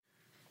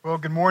Well,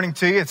 good morning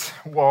to you. It's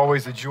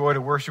always a joy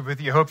to worship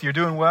with you. I hope you're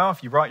doing well.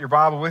 If you brought your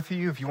Bible with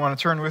you, if you want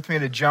to turn with me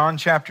to John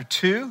chapter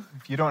 2.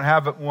 If you don't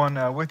have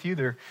one with you,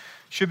 there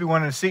should be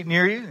one in a seat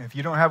near you. If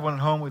you don't have one at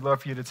home, we'd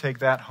love for you to take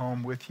that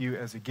home with you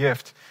as a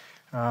gift.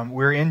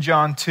 We're in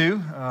John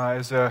 2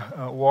 as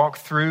a walk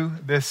through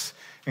this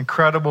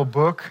incredible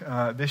book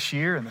this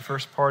year and the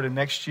first part of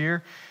next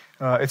year.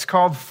 It's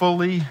called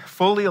Fully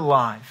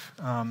Alive.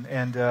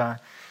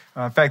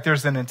 In fact,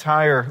 there's an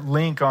entire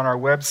link on our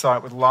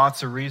website with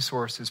lots of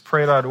resources,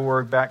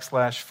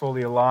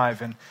 pray.org/fully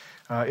alive, and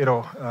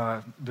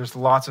there's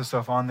lots of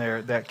stuff on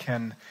there that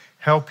can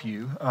help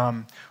you.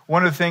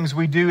 One of the things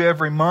we do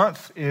every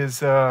month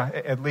is,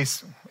 at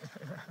least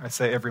I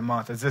say every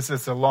month, as this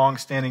is a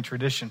long-standing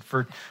tradition.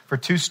 For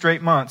 2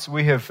 straight months,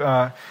 we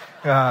have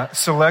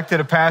selected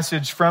a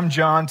passage from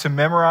John to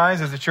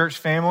memorize as a church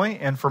family,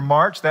 and for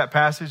March, that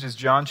passage is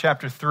John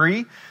chapter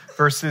 3,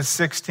 verses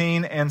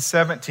 16 and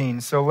 17.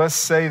 So let's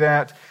say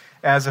that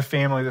as a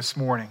family this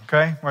morning,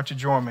 okay? Why don't you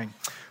join me?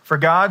 For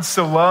God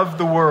so loved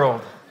the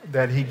world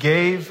that he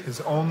gave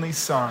his only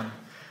Son,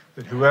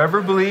 that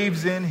whoever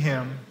believes in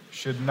him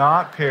should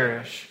not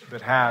perish,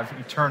 but have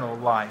eternal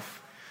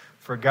life.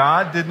 For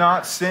God did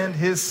not send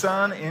his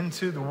Son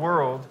into the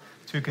world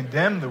to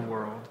condemn the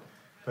world,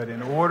 but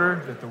in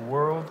order that the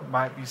world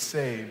might be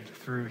saved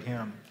through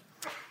him.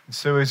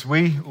 So as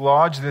we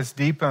lodge this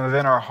deep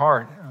within our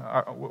heart,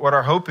 what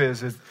our hope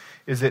is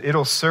that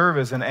it'll serve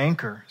as an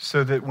anchor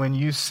so that when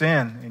you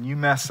sin and you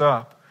mess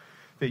up,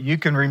 that you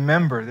can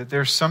remember that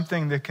there's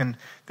something that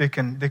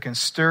can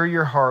stir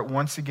your heart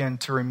once again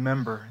to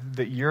remember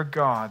that your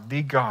God,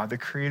 the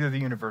creator of the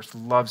universe,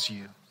 loves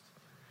you.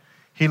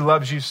 He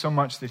loves you so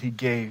much that he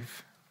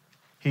gave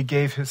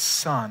his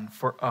Son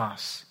for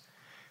us,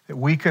 that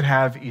we could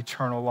have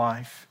eternal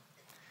life.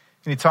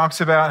 And he talks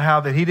about how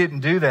that he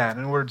didn't do that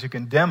in order to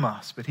condemn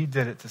us, but he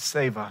did it to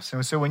save us.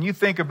 And so when you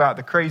think about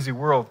the crazy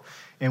world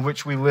in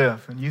which we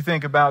live, and you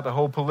think about the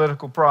whole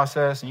political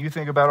process, and you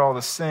think about all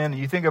the sin, and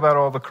you think about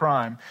all the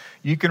crime,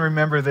 you can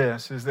remember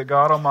this, is that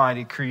God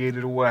Almighty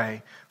created a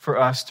way for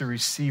us to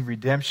receive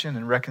redemption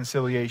and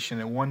reconciliation.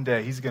 And one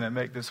day he's going to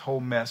make this whole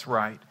mess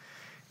right.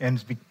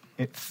 And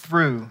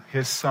through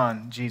his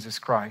Son, Jesus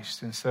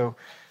Christ. And so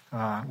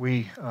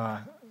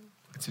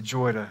it's a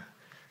joy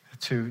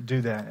to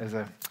do that as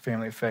a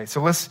family of faith.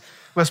 So let's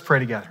pray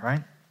together,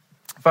 right?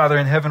 Father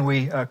in heaven,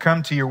 we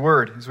come to your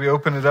word. As we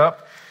open it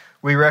up,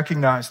 we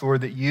recognize,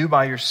 Lord, that you,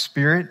 by your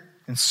Spirit,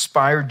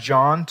 inspired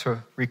John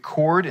to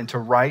record and to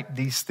write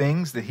these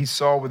things that he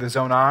saw with his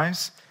own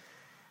eyes.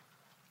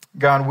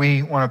 God,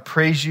 we want to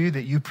praise you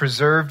that you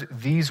preserved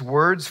these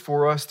words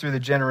for us through the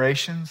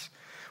generations.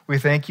 We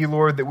thank you,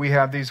 Lord, that we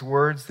have these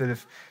words that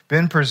have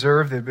been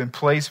preserved, that have been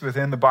placed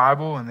within the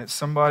Bible, and that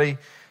somebody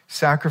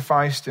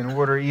sacrificed in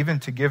order even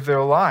to give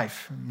their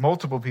life,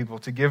 multiple people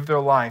to give their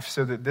life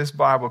so that this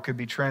Bible could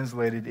be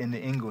translated into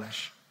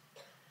English.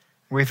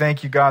 We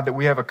thank you, God, that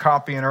we have a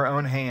copy in our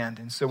own hand.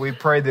 And so we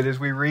pray that as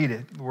we read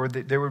it, Lord,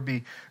 that there would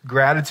be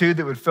gratitude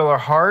that would fill our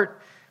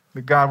heart.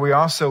 But God, we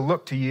also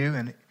look to you,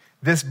 and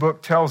this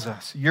book tells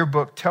us, your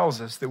book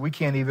tells us that we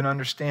can't even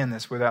understand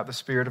this without the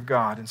Spirit of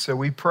God. And so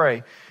we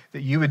pray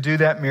that you would do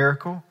that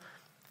miracle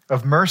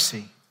of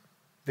mercy,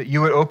 that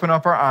you would open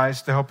up our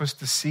eyes to help us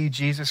to see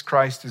Jesus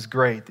Christ as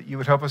great, that you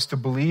would help us to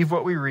believe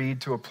what we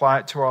read, to apply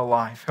it to our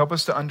life. Help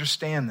us to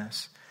understand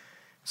this.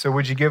 So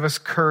would you give us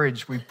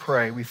courage, we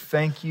pray. We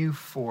thank you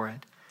for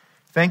it.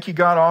 Thank you,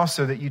 God,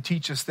 also that you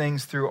teach us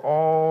things through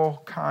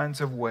all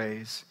kinds of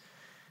ways.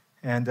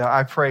 And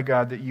I pray,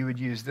 God, that you would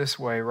use this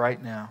way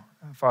right now,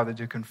 Father,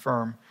 to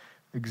confirm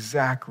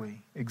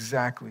exactly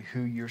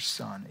who your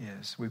Son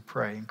is. We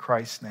pray in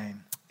Christ's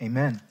name.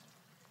 Amen.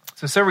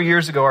 So several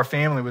years ago, our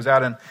family was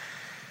out in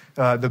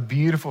the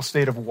beautiful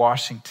state of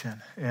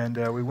Washington. And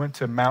we went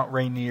to Mount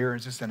Rainier.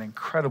 It's just an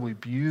incredibly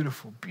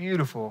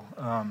beautiful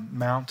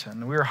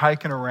mountain. We were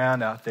hiking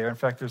around out there. In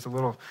fact, there's a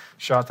little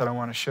shot that I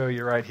want to show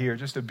you right here.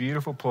 Just a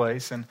beautiful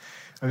place. And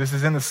this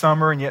is in the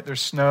summer, and yet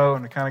there's snow,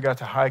 and we kind of got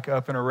to hike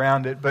up and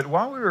around it. But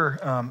while we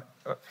were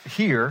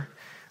here,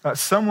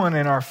 someone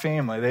in our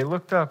family, they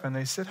looked up and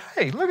they said,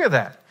 "Hey, look at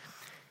that."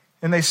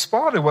 And they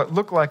spotted what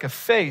looked like a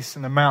face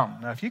in the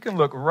mountain. Now, if you can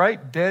look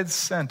right dead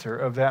center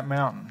of that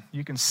mountain,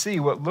 you can see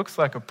what looks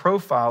like a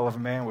profile of a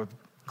man with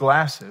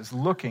glasses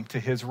looking to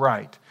his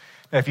right.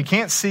 Now, if you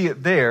can't see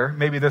it there,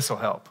 maybe this will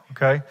help,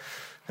 okay?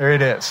 There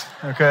it is,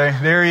 okay?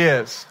 There he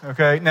is,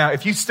 okay? Now,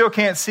 if you still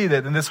can't see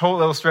that, then this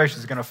whole illustration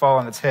is going to fall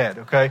on its head,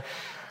 okay?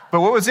 But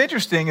what was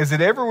interesting is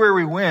that everywhere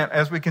we went,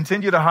 as we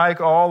continued to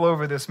hike all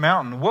over this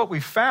mountain, what we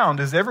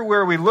found is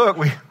everywhere we looked,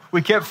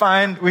 we kept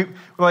finding him.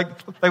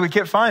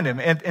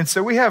 And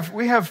so we have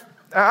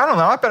I don't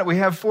know, I bet we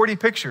have 40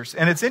 pictures.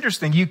 And it's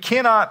interesting, you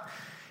cannot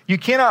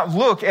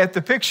look at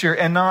the picture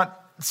and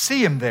not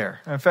see him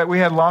there. In fact, we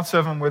had lots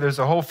of them where there's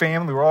a whole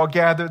family, we're all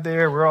gathered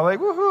there, we're all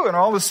like, woohoo, and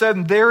all of a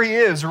sudden there he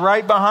is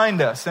right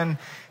behind us. And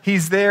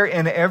he's there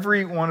in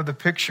every one of the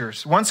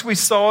pictures. Once we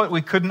saw it,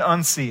 we couldn't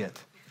unsee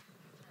it.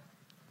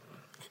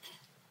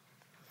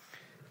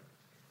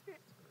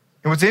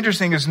 And what's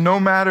interesting is no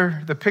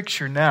matter the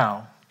picture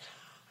now,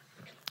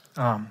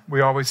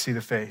 we always see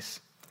the face.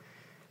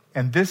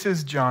 And this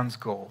is John's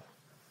goal.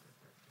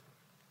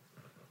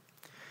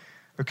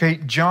 Okay,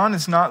 John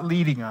is not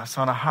leading us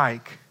on a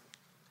hike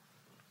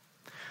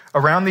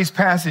around these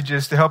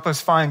passages to help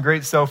us find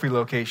great selfie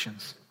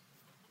locations.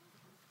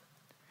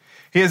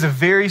 He has a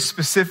very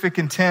specific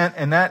intent,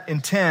 and that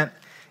intent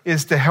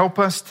is to help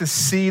us to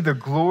see the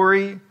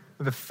glory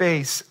of the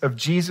face of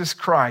Jesus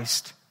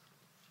Christ.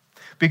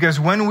 Because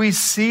when we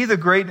see the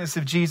greatness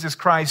of Jesus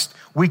Christ,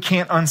 we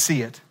can't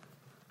unsee it.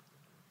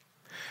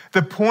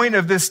 The point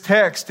of this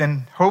text,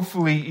 and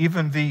hopefully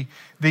even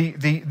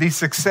the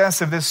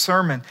success of this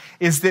sermon,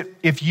 is that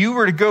if you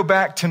were to go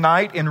back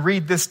tonight and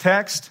read this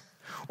text,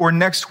 or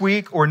next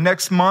week, or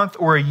next month,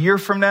 or a year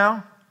from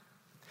now,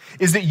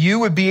 is that you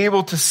would be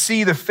able to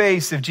see the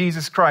face of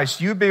Jesus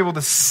Christ. You'd be able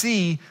to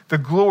see the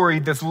glory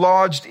that's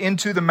lodged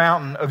into the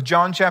mountain of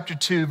John chapter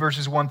 2,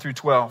 verses 1 through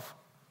 12.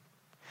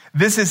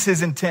 This is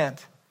his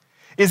intent.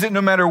 Is that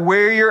no matter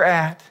where you're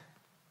at,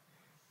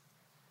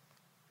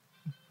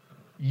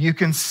 you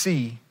can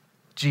see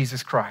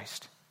Jesus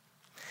Christ.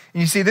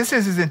 And you see, this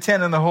is his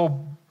intent in the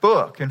whole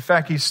book. In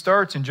fact, he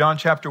starts in John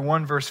chapter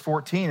 1, verse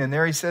 14, and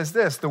there he says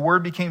this: "The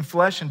Word became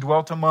flesh and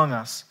dwelt among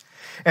us,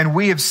 and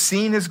we have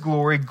seen his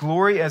glory,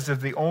 glory as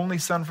of the only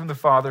Son from the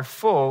Father,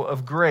 full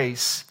of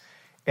grace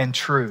and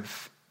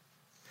truth."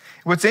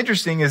 What's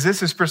interesting is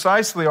this is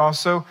precisely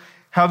also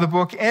how the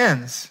book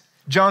ends.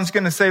 John's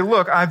going to say,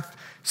 look, I've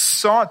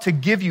sought to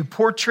give you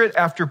portrait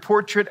after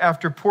portrait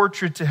after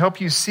portrait to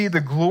help you see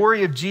the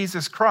glory of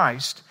Jesus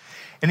Christ.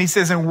 And he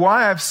says, and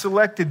why I've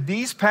selected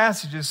these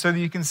passages so that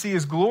you can see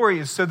his glory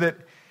is so that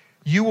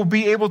you will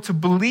be able to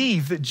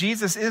believe that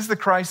Jesus is the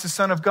Christ, the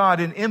Son of God,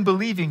 and in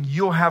believing,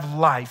 you'll have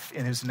life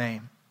in his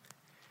name.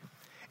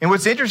 And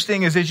what's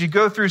interesting is as you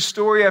go through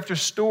story after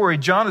story,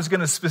 John is going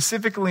to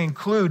specifically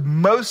include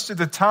most of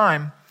the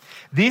time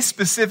these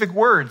specific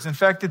words. In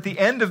fact, at the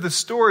end of the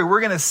story, we're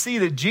going to see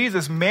that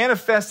Jesus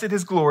manifested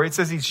his glory. It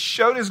says he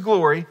showed his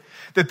glory,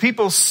 that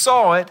people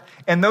saw it,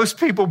 and those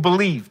people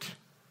believed.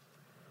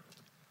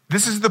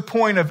 This is the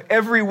point of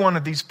every one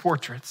of these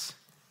portraits.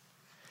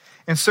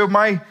 And so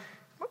my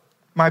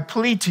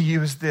plea to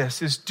you is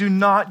this, is do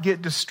not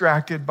get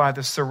distracted by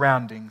the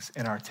surroundings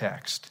in our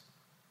text.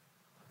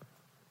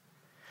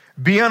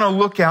 Be on a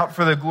lookout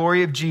for the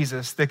glory of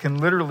Jesus that can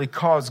literally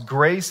cause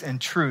grace and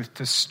truth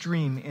to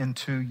stream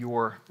into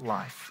your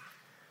life.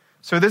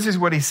 So this is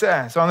what he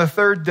says. On the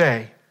third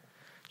day,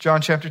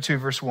 John chapter 2,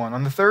 verse 1,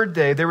 on the third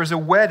day, there was a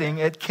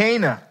wedding at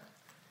Cana.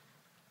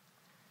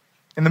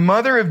 And the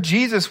mother of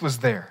Jesus was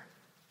there.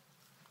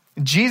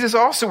 And Jesus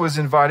also was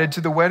invited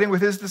to the wedding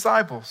with his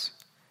disciples.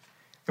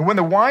 And when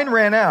the wine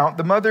ran out,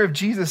 the mother of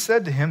Jesus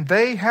said to him,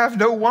 "They have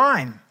no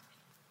wine."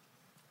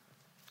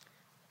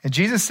 And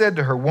Jesus said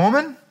to her,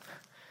 "Woman,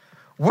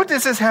 what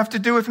does this have to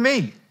do with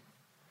me?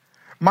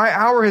 My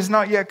hour has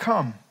not yet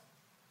come."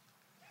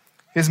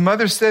 His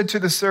mother said to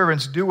the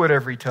servants, "Do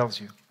whatever he tells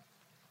you."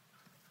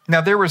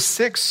 Now there were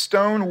 6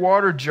 stone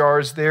water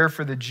jars there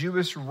for the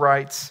Jewish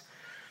rites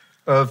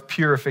of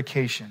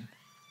purification,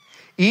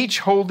 each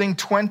holding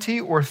 20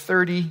 or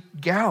 30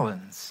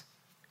 gallons.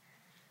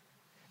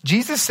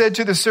 Jesus said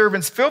to the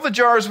servants, "Fill the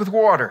jars with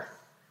water."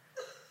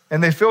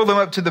 And they filled them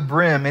up to the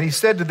brim. And he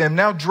said to them,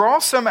 "Now draw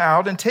some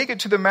out and take it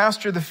to the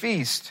master of the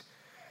feast."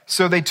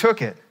 So they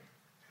took it.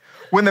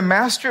 When the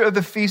master of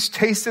the feast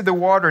tasted the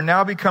water,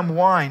 now become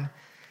wine,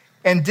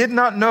 and did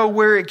not know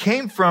where it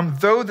came from,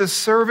 though the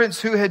servants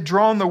who had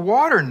drawn the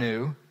water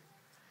knew,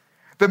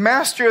 the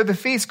master of the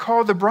feast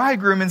called the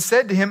bridegroom and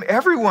said to him,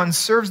 "Everyone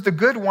serves the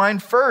good wine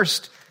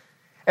first,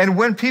 and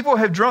when people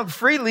have drunk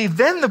freely,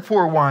 then the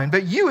poor wine.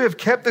 But you have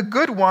kept the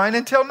good wine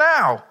until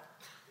now."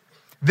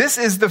 This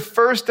is the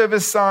first of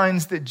his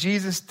signs that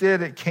Jesus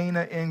did at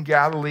Cana in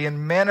Galilee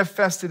and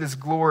manifested his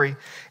glory,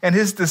 and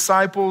his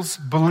disciples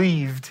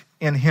believed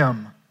in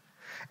him.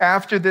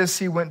 After this,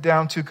 he went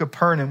down to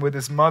Capernaum with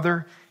his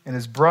mother and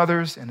his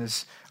brothers and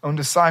his own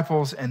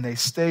disciples, and they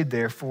stayed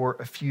there for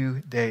a few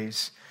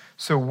days.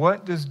 So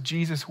what does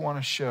Jesus want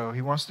to show?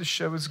 He wants to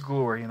show his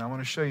glory, and I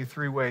want to show you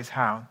 3 ways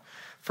how.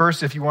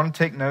 First, if you want to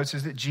take notes,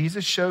 is that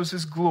Jesus shows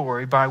his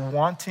glory by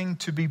wanting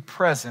to be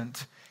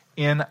present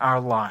in our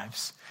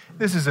lives.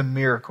 This is a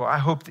miracle. I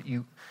hope that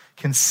you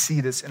can see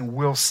this and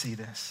will see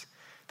this.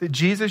 That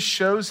Jesus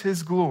shows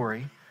his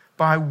glory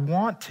by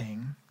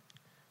wanting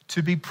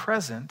to be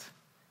present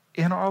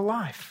in our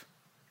life.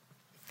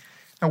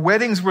 Now,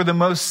 weddings were the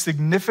most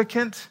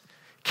significant,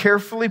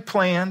 carefully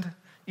planned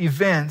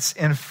events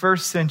in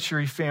first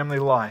century family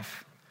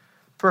life,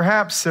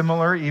 perhaps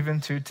similar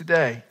even to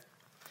today.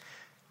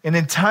 And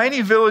in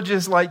tiny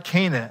villages like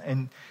Cana,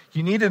 and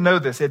you need to know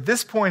this, at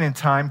this point in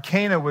time,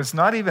 Cana was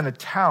not even a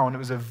town, it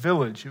was a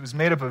village. It was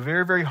made up of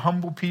very, very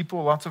humble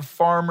people, lots of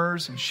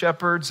farmers and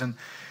shepherds, and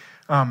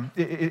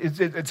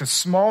it's a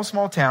small,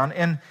 small town.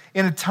 And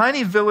in a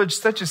tiny village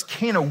such as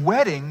Cana,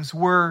 weddings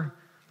were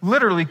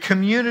literally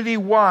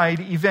community-wide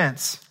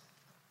events.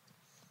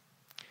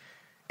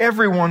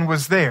 Everyone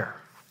was there.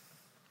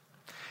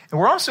 And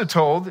we're also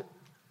told,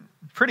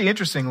 pretty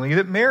interestingly,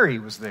 that Mary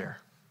was there.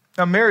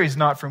 Now, Mary's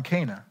not from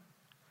Cana.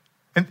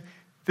 And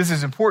this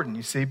is important,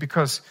 you see,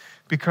 because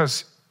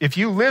if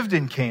you lived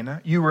in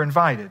Cana, you were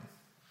invited.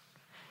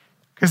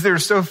 Because there are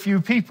so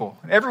few people.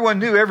 Everyone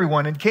knew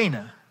everyone in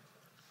Cana.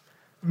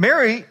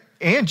 Mary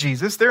and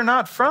Jesus, they're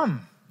not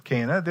from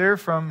Cana. They're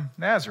from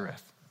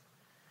Nazareth.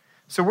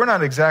 So we're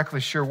not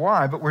exactly sure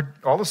why, but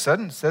all of a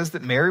sudden it says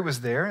that Mary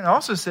was there. And it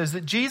also says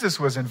that Jesus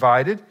was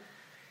invited.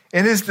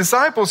 And his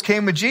disciples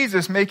came with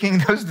Jesus, making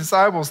those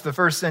disciples the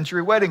first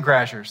century wedding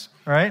crashers,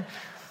 right?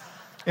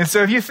 And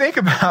so if you think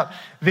about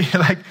it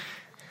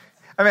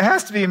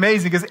has to be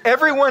amazing because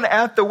everyone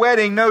at the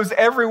wedding knows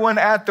everyone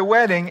at the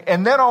wedding.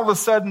 And then all of a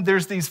sudden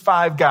there's these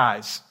 5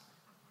 guys.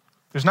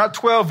 There's not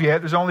 12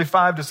 yet. There's only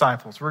 5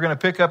 disciples. We're going to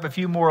pick up a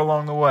few more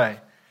along the way.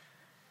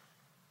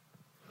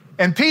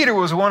 And Peter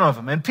was one of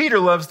them. And Peter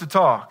loves to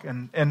talk.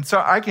 And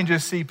so I can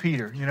just see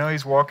Peter.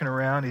 He's walking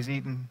around. He's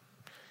eating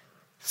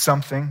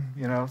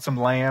something, some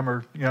lamb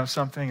or,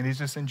 something. And he's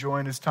just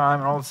enjoying his time.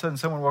 And all of a sudden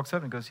someone walks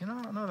up and goes, I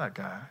don't know that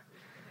guy.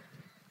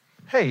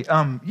 Hey,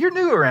 you're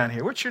new around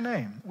here. What's your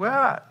name?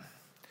 Well,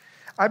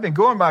 I've been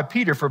going by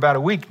Peter for about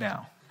a week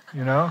now,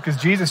 because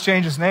Jesus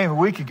changed his name a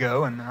week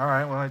ago. And all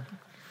right, well, he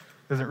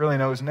doesn't really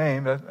know his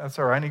name. That's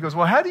all right. And he goes,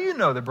 well, how do you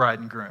know the bride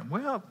and groom?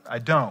 Well, I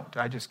don't.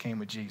 I just came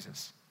with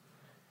Jesus.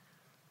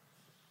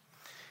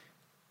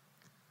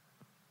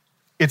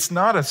 It's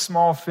not a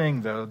small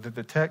thing, though, that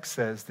the text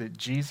says that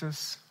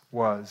Jesus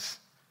was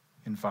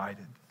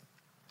invited.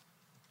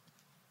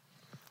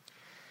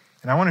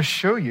 And I want to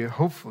show you,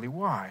 hopefully,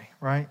 why,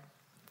 right?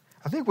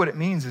 I think what it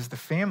means is the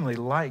family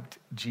liked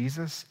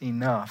Jesus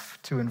enough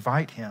to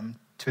invite him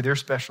to their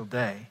special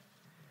day.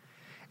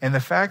 And the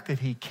fact that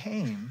he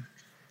came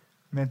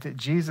meant that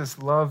Jesus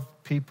loved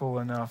people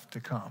enough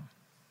to come.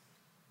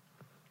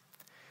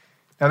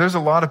 Now, there's a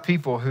lot of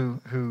people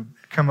who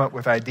come up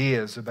with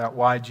ideas about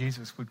why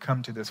Jesus would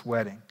come to this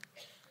wedding.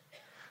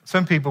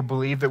 Some people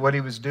believe that what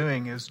he was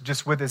doing is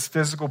just with his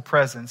physical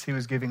presence, he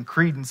was giving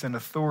credence and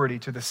authority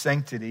to the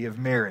sanctity of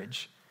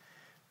marriage.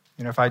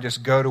 If I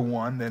just go to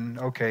one, then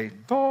okay,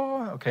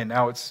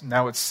 now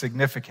it's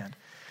significant.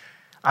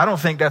 I don't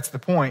think that's the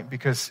point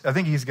because I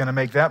think he's going to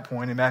make that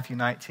point in Matthew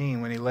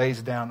 19 when he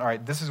lays down, all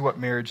right, this is what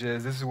marriage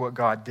is, this is what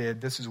God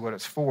did, this is what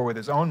it's for with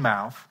his own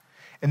mouth.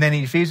 And then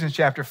in Ephesians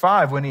chapter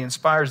 5, when he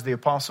inspires the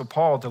Apostle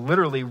Paul to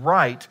literally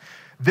write,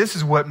 this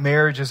is what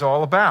marriage is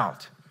all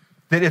about.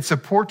 That it's a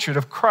portrait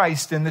of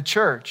Christ in the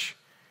church.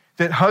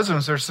 That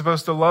husbands are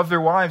supposed to love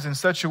their wives in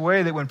such a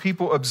way that when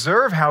people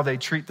observe how they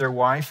treat their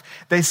wife,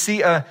 they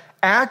see an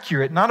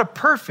accurate, not a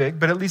perfect,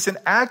 but at least an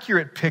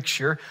accurate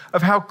picture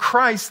of how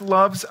Christ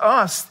loves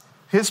us,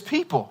 his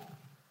people.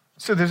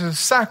 So there's a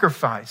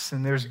sacrifice,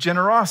 and there's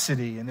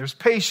generosity, and there's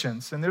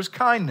patience, and there's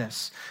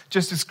kindness,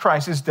 just as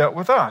Christ has dealt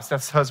with us.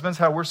 That's, husbands,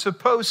 how we're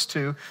supposed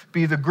to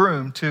be the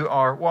groom to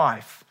our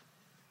wife.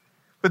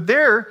 But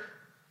there,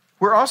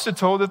 we're also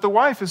told that the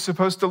wife is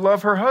supposed to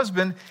love her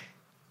husband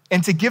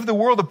and to give the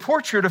world a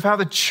portrait of how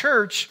the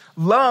church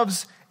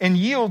loves and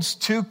yields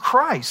to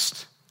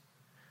Christ.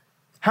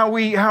 How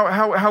we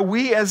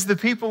as the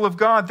people of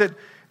God,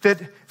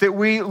 that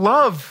we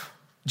love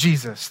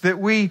Jesus, that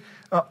we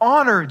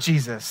honor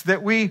Jesus,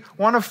 that we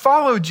want to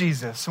follow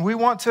Jesus, and we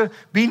want to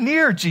be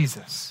near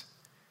Jesus.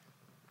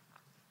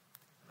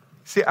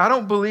 See, I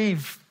don't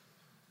believe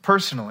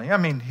personally,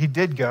 he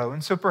did go,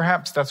 and so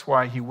perhaps that's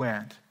why he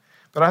went.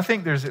 But I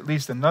think there's at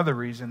least another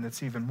reason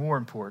that's even more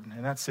important,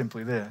 and that's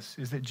simply this,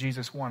 is that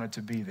Jesus wanted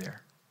to be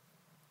there.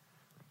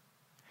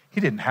 He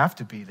didn't have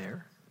to be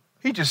there.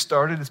 He just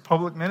started his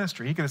public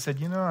ministry. He could have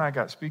said, I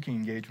got speaking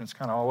engagements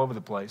kind of all over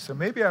the place, so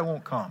maybe I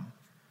won't come.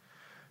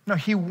 No,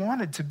 he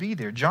wanted to be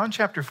there. John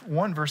chapter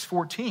 1, verse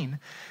 14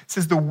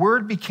 says, the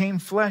word became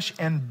flesh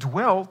and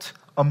dwelt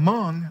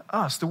among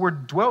us. The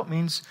word dwelt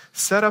means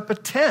set up a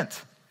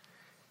tent.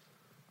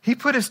 He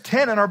put his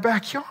tent in our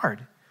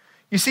backyard.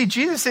 You see,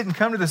 Jesus didn't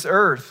come to this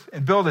earth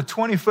and build a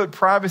 20-foot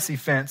privacy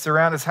fence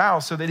around his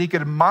house so that he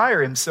could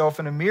admire himself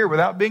in a mirror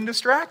without being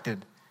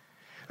distracted.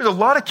 There's a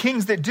lot of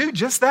kings that do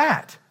just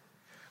that.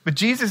 But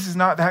Jesus is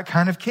not that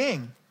kind of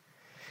king.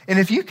 And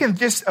if you can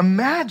just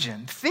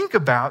imagine, think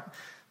about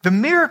the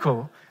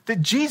miracle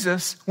that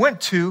Jesus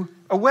went to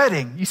a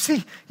wedding. You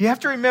see, you have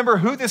to remember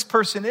who this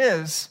person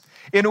is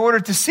in order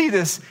to see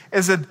this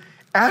as an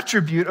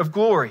attribute of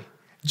glory.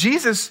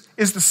 Jesus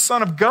is the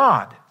Son of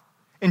God.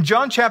 In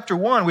John chapter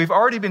 1, we've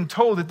already been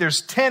told that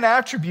there's 10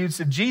 attributes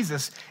of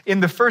Jesus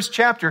in the first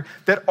chapter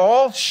that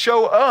all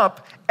show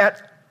up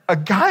at a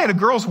guy and a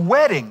girl's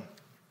wedding.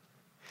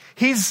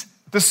 He's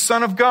the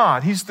Son of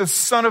God. He's the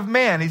Son of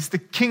Man. He's the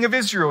King of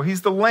Israel.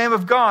 He's the Lamb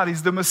of God.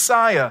 He's the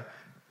Messiah.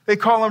 They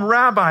call him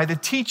Rabbi, the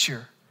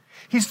teacher.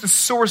 He's the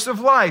source of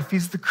life.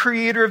 He's the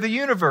creator of the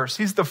universe.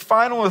 He's the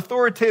final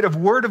authoritative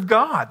word of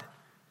God.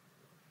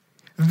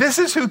 This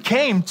is who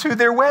came to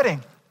their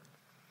wedding.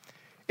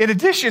 In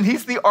addition,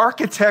 he's the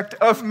architect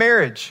of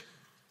marriage.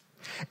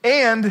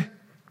 And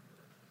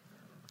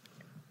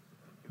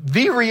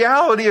the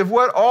reality of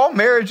what all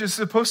marriage is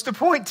supposed to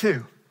point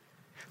to.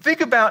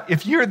 Think about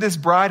if you're this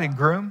bride and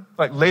groom,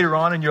 like later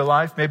on in your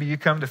life, maybe you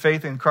come to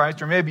faith in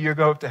Christ, or maybe you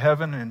go up to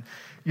heaven and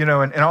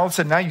and all of a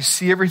sudden now you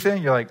see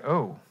everything. You're like,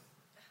 oh,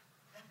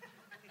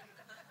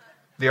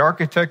 the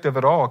architect of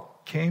it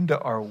all came to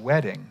our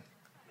wedding.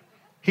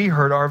 He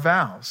heard our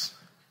vows.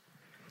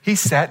 He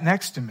sat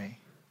next to me.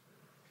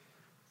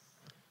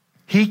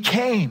 He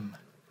came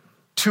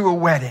to a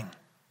wedding.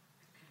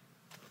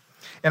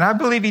 And I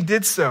believe he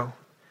did so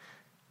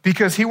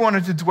because he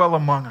wanted to dwell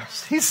among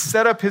us. He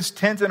set up his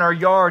tent in our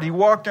yard. He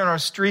walked on our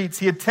streets.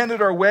 He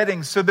attended our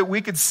weddings so that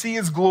we could see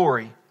his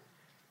glory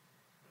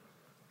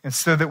and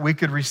so that we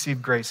could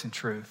receive grace and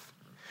truth.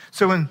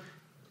 So in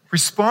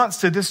response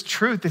to this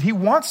truth that he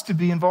wants to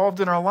be involved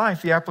in our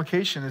life, the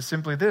application is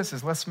simply this,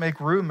 is let's make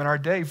room in our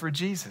day for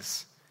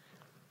Jesus.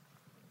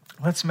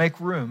 Let's make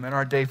room in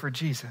our day for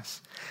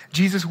Jesus.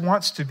 Jesus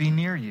wants to be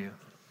near you.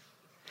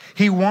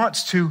 He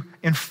wants to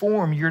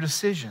inform your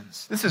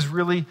decisions. This is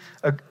really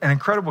an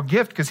incredible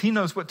gift because he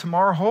knows what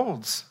tomorrow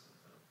holds.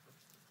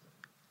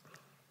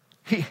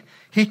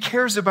 He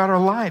cares about our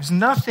lives.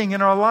 Nothing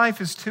in our life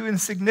is too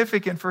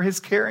insignificant for his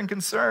care and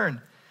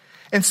concern.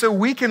 And so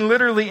we can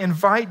literally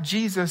invite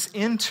Jesus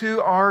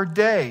into our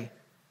day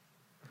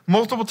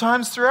multiple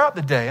times throughout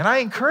the day. And I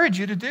encourage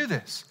you to do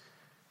this.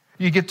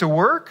 You get to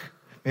work.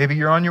 Maybe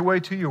you're on your way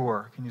to your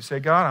work and you say,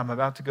 God, I'm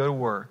about to go to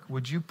work.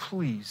 Would you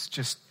please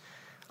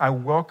I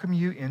welcome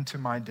you into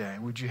my day.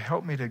 Would you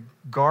help me to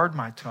guard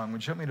my tongue?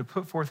 Would you help me to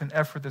put forth an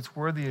effort that's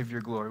worthy of your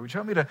glory? Would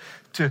you help me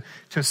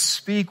to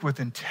speak with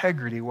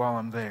integrity while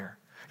I'm there?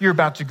 You're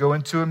about to go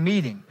into a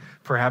meeting.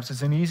 Perhaps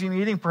it's an easy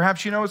meeting.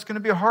 Perhaps you know it's going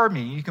to be a hard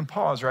meeting. You can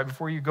pause right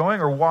before you're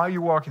going or while you're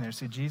walking there.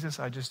 Say, Jesus,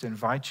 I just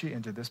invite you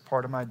into this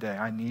part of my day.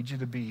 I need you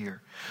to be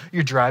here.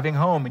 You're driving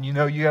home and you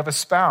know you have a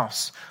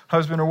spouse,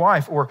 husband or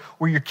wife, or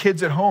your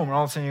kid's at home and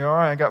all of a sudden you go, all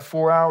right, I got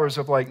 4 hours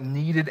of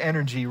needed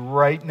energy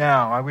right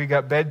now. We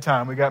got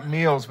bedtime, we got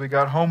meals, we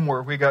got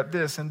homework, we got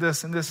this and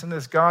this and this and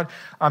this. God,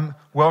 I'm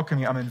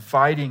welcoming you. I'm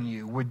inviting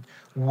you.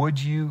 Would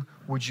you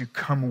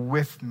come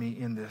with me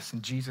in this?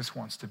 And Jesus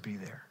wants to be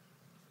there.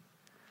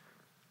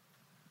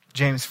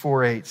 James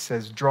 4:8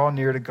 says, draw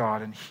near to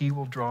God and he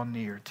will draw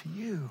near to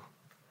you.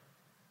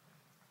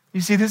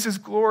 You see, this is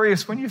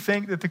glorious when you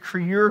think that the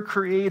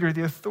creator,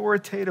 the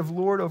authoritative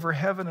Lord over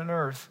heaven and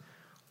earth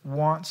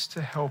wants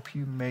to help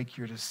you make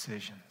your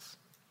decisions,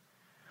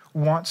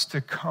 wants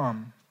to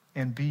come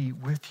and be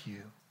with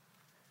you.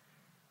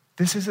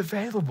 This is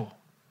available.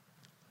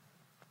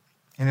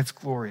 And it's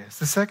glorious.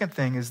 The second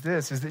thing is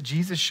this, is that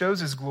Jesus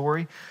shows his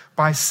glory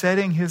by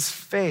setting his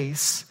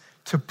face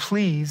to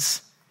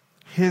please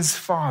his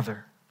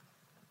Father.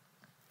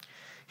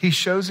 He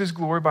shows his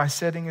glory by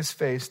setting his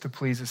face to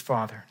please his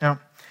Father.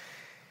 Now,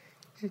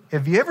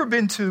 have you ever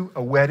been to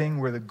a wedding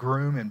where the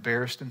groom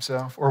embarrassed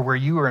himself or where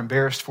you were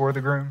embarrassed for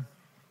the groom?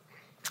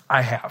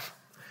 I have.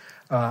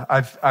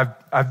 I've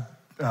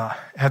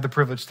had the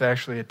privilege to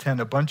actually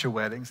attend a bunch of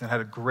weddings and had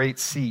a great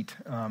seat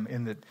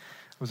in the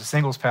I was a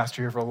singles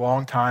pastor here for a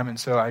long time, and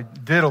so I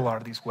did a lot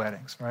of these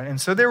weddings, right? And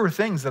so there were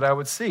things that I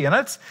would see, and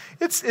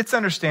it's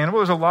understandable.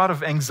 There's a lot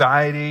of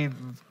anxiety,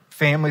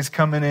 families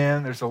coming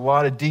in, there's a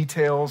lot of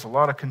details, a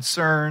lot of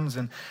concerns,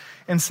 and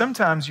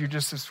sometimes you're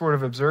just sort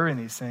of observing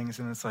these things,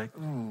 and it's like,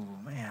 ooh,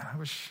 man, I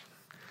wish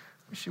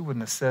you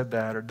wouldn't have said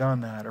that or done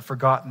that or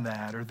forgotten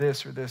that or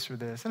this or this or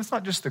this. And it's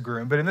not just the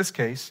groom, but in this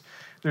case,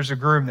 there's a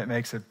groom that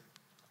makes a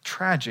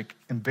tragic,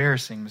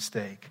 embarrassing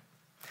mistake.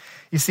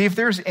 You see, if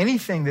there's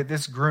anything that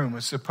this groom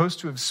was supposed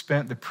to have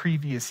spent the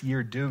previous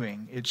year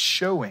doing, it's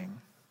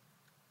showing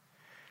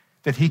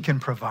that he can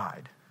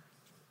provide.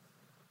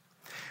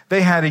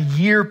 They had a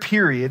year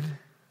period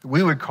that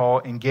we would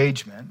call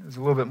engagement. It was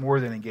a little bit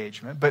more than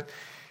engagement. But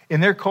in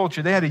their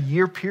culture, they had a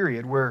year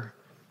period where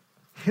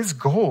his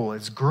goal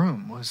as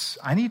groom was,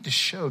 I need to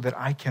show that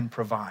I can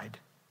provide.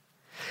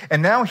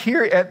 And now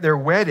here at their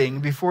wedding,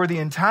 before the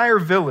entire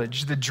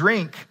village, the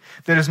drink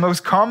that is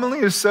most commonly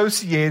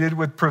associated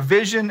with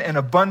provision and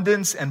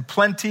abundance and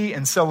plenty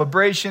and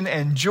celebration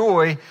and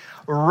joy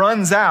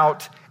runs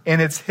out,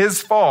 and it's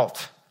his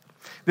fault.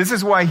 This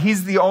is why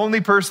he's the only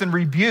person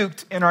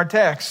rebuked in our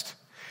text.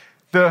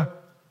 The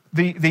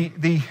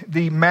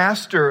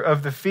master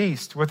of the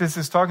feast, what this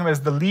is talking about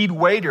is the lead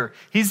waiter.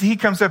 He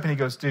comes up and he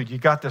goes, dude, you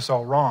got this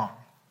all wrong.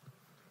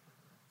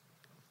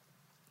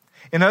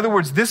 In other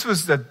words, this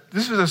was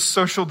a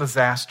social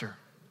disaster,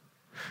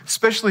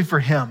 especially for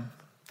him.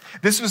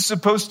 This was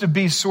supposed to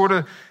be sort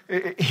of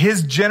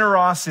his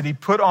generosity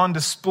put on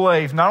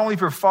display, not only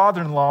for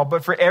father-in-law,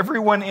 but for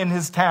everyone in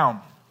his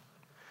town.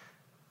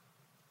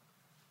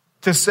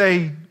 To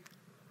say,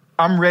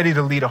 I'm ready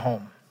to lead a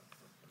home.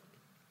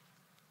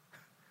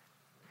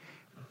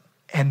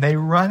 And they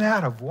run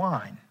out of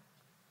wine.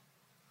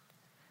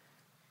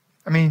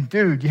 I mean,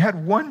 dude, you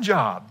had one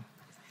job,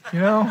 you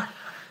know?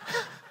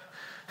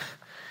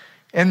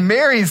 And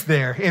Mary's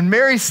there, and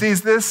Mary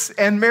sees this,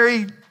 and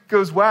Mary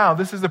goes, wow,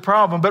 this is the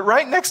problem. But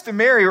right next to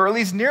Mary, or at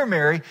least near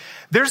Mary,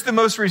 there's the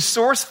most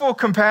resourceful,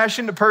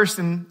 compassionate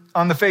person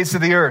on the face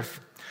of the earth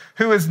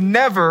who has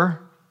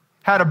never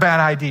had a bad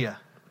idea.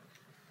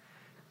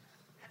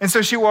 And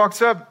so she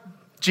walks up,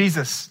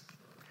 Jesus,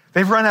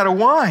 they've run out of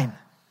wine.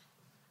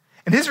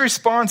 And his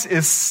response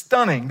is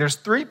stunning. There's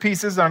 3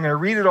 pieces. I'm going to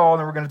read it all, and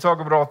then we're going to talk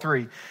about all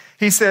 3.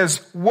 He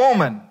says,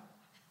 woman.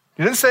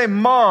 He didn't say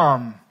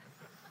mom.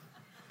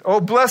 Oh,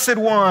 blessed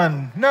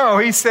one. No,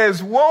 he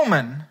says,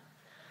 woman.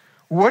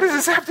 What does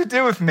this have to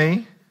do with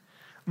me?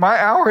 My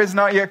hour has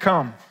not yet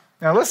come.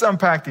 Now, let's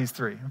unpack these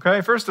 3,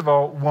 okay? First of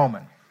all,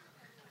 woman.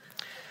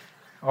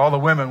 All the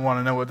women want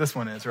to know what this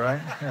one is, right?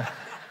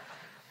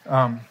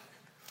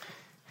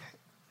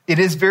 It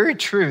is very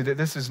true that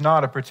this is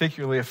not a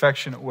particularly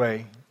affectionate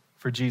way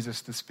for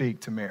Jesus to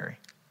speak to Mary.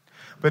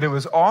 But it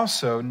was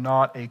also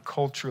not a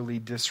culturally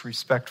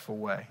disrespectful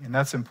way. And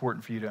that's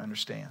important for you to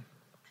understand.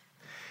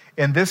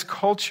 In this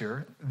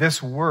culture,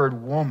 this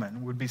word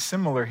woman would be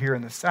similar here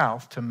in the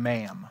South to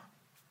ma'am.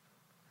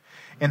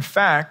 In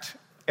fact,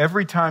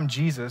 every time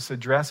Jesus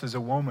addresses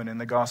a woman in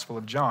the Gospel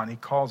of John, he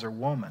calls her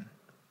woman.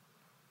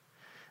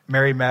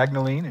 Mary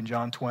Magdalene in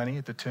John 20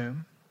 at the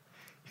tomb.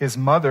 His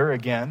mother,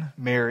 again,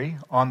 Mary,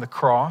 on the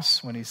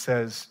cross when he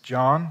says,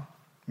 John,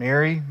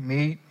 Mary,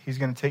 meet, he's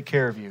going to take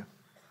care of you.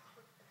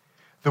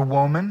 The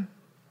woman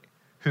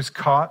who's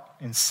caught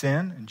in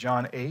sin in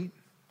John 8,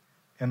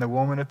 and the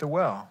woman at the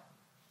well.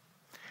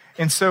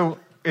 And so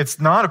it's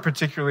not a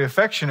particularly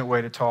affectionate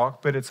way to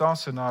talk, but it's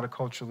also not a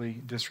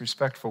culturally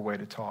disrespectful way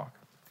to talk.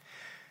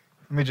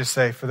 Let me just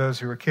say, for those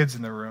who are kids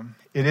in the room,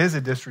 it is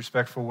a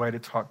disrespectful way to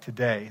talk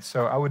today.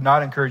 So I would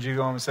not encourage you to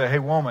go home and say, hey,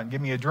 woman,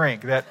 give me a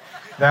drink. That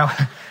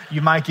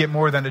you might get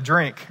more than a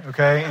drink,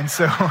 okay? And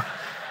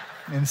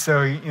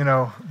so, you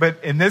know,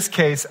 but in this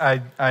case,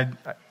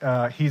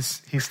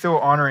 he's still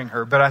honoring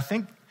her. But I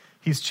think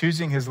he's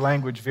choosing his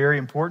language very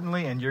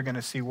importantly, and you're going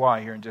to see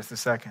why here in just a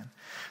second.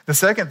 The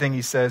second thing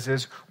he says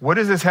is, what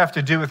does this have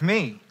to do with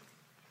me?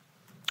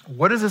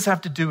 What does this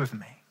have to do with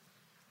me?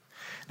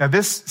 Now,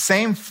 this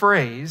same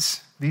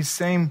phrase, these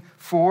same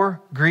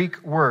 4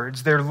 Greek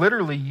words, they're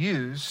literally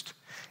used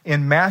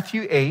in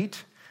Matthew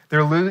 8,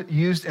 they're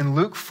used in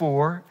Luke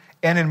 4,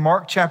 and in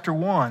Mark chapter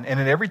 1. And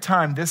at every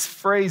time this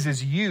phrase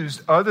is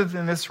used, other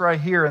than this right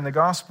here in the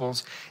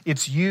Gospels,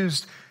 it's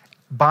used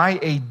by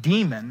a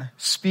demon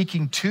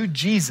speaking to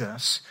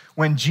Jesus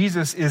when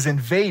Jesus is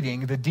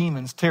invading the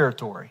demon's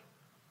territory.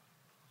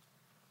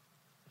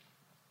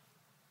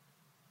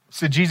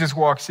 So Jesus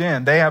walks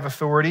in. They have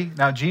authority.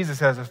 Now Jesus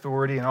has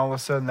authority. And all of a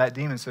sudden that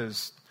demon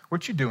says,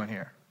 what you doing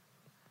here?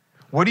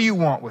 What do you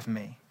want with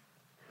me?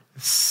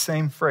 The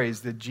same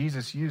phrase that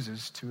Jesus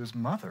uses to his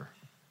mother.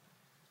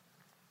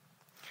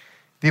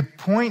 The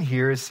point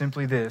here is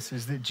simply this,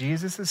 is that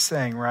Jesus is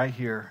saying right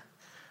here,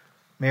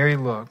 Mary,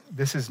 look,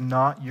 this is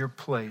not your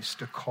place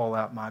to call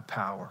out my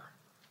power.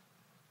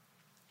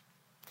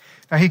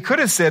 Now he could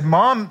have said,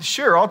 Mom,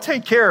 sure, I'll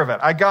take care of it.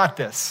 I got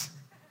this.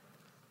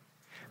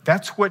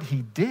 That's what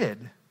he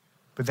did,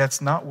 but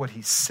that's not what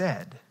he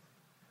said.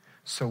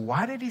 So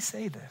why did he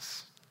say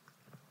this?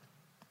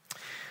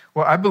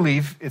 Well, I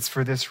believe it's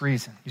for this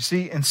reason. You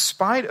see, in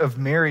spite of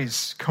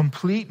Mary's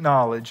complete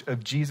knowledge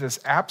of Jesus'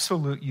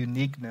 absolute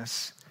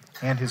uniqueness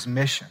and his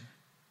mission,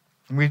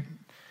 and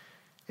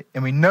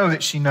we know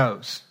that she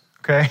knows,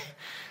 okay?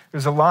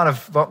 There's a lot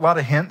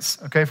of hints,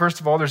 okay?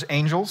 First of all, there's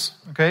angels,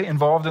 okay,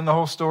 involved in the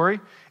whole story.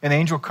 An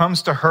angel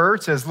comes to her,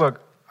 says,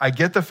 look, I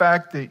get the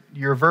fact that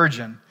you're a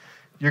virgin.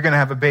 You're going to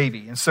have a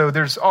baby. And so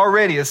there's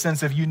already a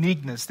sense of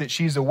uniqueness that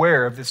she's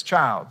aware of this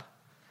child.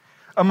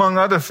 Among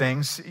other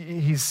things,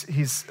 he's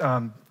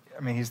the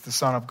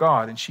Son of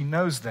God, and she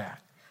knows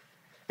that.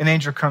 An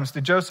angel comes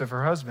to Joseph,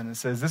 her husband, and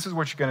says, this is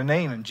what you're going to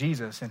name him,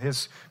 Jesus, and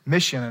his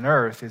mission on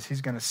earth is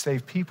he's going to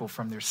save people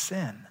from their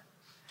sin.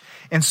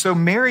 And so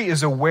Mary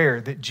is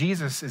aware that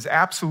Jesus is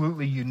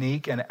absolutely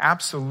unique and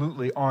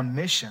absolutely on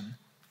mission.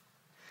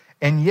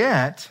 And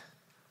yet,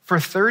 for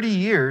 30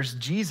 years,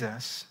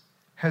 Jesus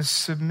has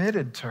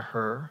submitted to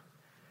her,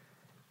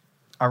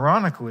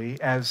 ironically,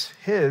 as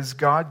his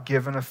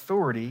God-given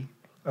authority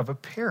of a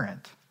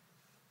parent.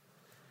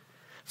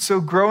 So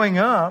growing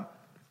up,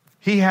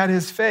 he had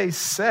his face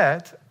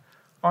set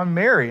on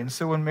Mary. And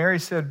so when Mary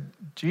said,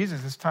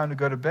 Jesus, it's time to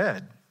go to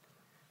bed,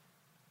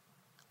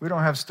 we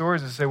don't have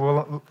stories that say,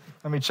 well,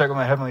 let me check with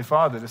my Heavenly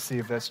Father to see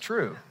if that's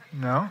true.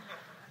 No.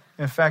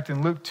 In fact,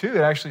 in Luke 2,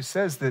 it actually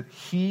says that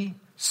he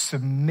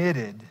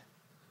submitted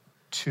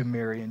to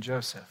Mary and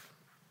Joseph.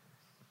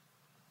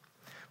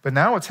 But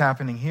now what's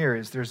happening here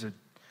is there's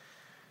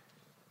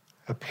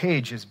a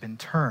page has been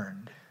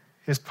turned.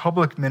 His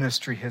public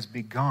ministry has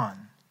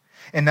begun.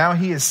 And now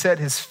he has set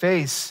his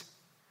face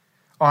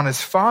on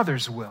his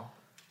Father's will.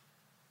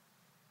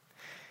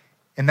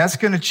 And that's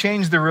going to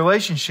change the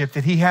relationship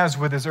that he has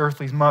with his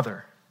earthly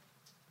mother.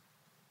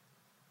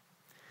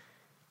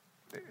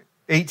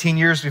 18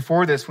 years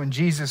before this, when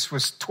Jesus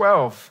was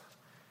 12,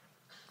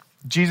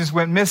 Jesus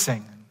went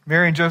missing.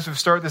 Mary and Joseph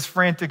start this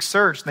frantic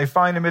search, and they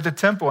find him at the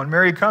temple. And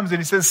Mary comes and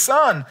he says,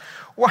 Son,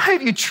 why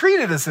have you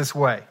treated us this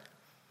way?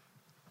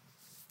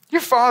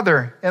 Your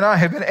father and I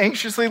have been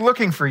anxiously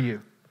looking for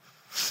you.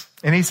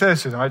 And he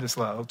says to them, I just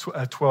love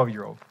a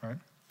 12-year-old, right?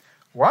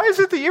 Why is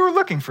it that you were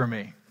looking for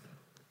me?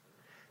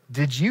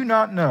 Did you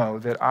not know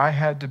that I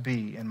had to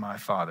be in my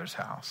Father's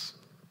house?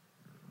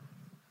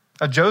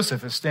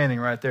 Joseph is standing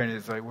right there and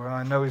he's like, well,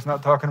 I know he's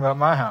not talking about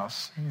my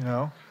house,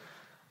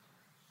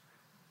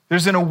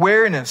 There's an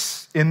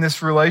awareness in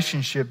this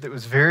relationship that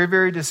was very,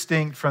 very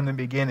distinct from the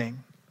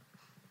beginning,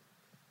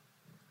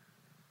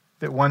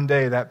 that one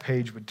day that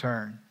page would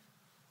turn.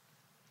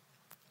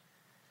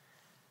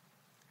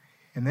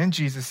 And then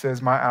Jesus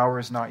says, my hour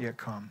is not yet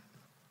come.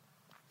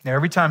 Now,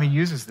 every time he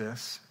uses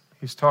this,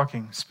 he's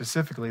talking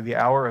specifically the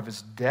hour of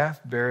his death,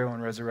 burial,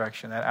 and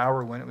resurrection, that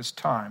hour when it was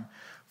time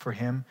for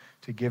him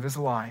to give his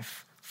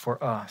life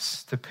for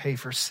us, to pay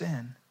for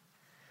sin.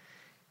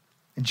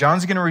 And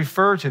John's going to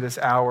refer to this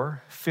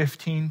hour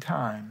 15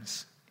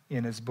 times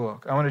in his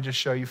book. I want to just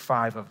show you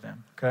 5 of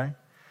them, okay?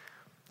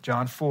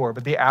 John 4,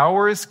 but the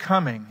hour is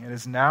coming, and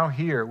is now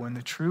here, when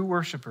the true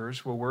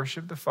worshipers will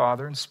worship the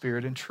Father in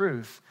spirit and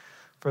truth,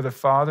 for the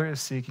Father is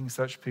seeking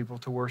such people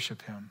to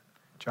worship him.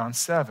 John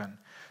 7,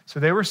 so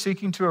they were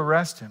seeking to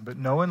arrest him, but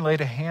no one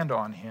laid a hand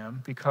on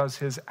him, because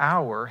his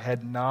hour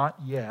had not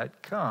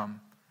yet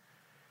come.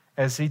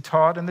 As he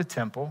taught in the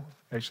temple,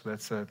 actually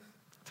that's a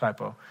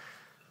typo,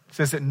 it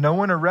says that no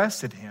one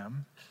arrested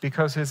him,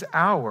 because his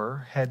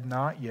hour had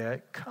not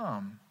yet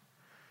come.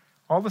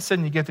 All of a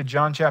sudden you get to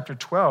John chapter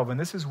 12, and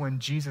this is when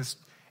Jesus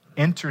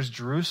enters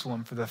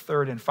Jerusalem for the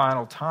third and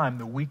final time,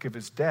 the week of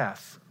his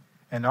death.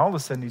 And all of a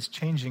sudden he's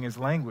changing his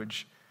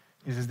language.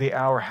 He says the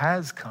hour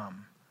has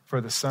come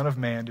for the Son of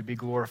Man to be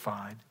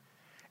glorified.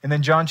 And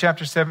then John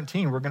chapter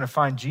 17, we're going to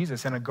find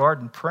Jesus in a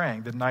garden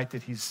praying the night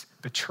that he's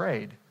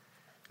betrayed.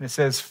 And it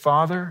says,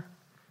 Father,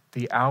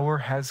 the hour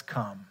has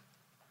come.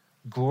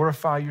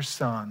 Glorify your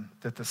Son,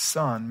 that the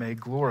Son may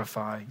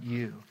glorify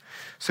you.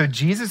 So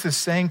Jesus is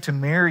saying to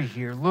Mary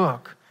here,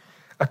 look,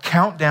 a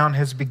countdown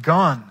has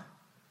begun.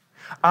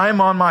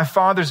 I'm on my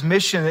Father's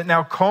mission that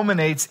now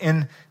culminates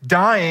in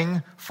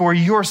dying for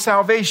your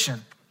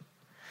salvation.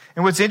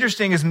 And what's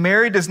interesting is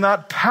Mary does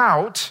not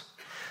pout.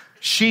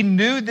 She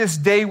knew this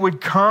day would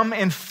come.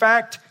 In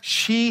fact,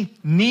 she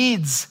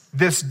needs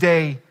this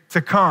day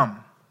to come.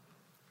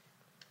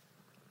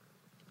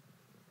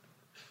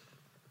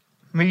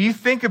 I mean, you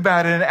think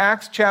about it in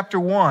Acts chapter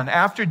 1,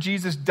 after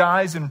Jesus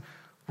dies and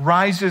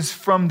rises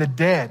from the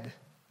dead,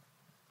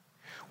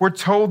 we're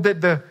told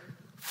that the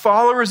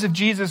followers of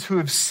Jesus who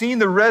have seen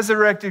the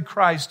resurrected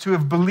Christ, who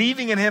have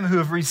believing in him, who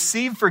have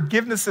received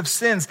forgiveness of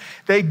sins,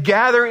 they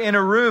gather in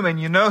a room, and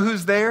you know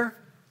who's there?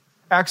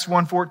 Acts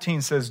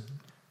 1:14 says,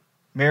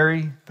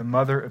 Mary, the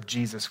mother of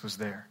Jesus, was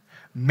there.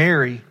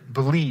 Mary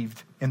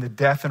believed in the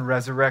death and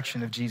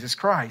resurrection of Jesus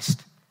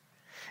Christ.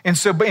 And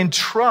so in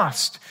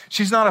trust,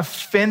 she's not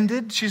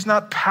offended. She's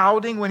not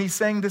pouting when he's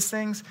saying these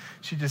things.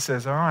 She just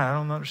says, all right, I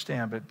don't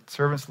understand, but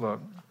servants,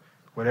 look,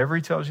 whatever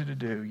he tells you to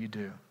do, you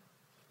do.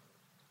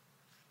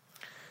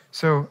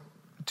 So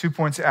 2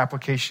 points of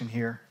application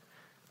here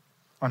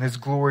on his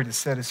glory to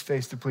set his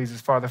face to please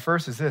his Father.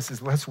 First is this,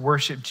 is let's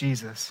worship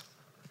Jesus,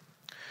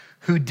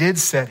 who did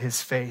set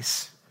his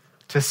face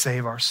to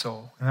save our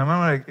soul. And I'm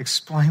going to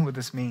explain what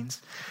this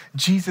means.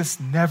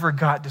 Jesus never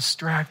got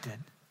distracted.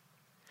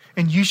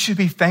 And you should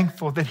be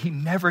thankful that he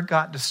never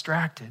got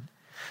distracted.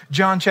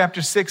 John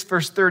chapter 6,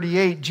 verse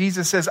 38,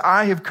 Jesus says,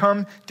 I have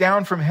come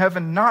down from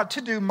heaven not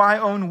to do my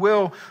own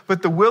will,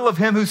 but the will of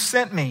him who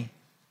sent me.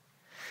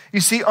 You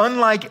see,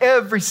 unlike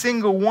every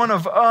single one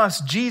of us,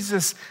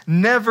 Jesus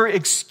never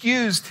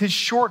excused his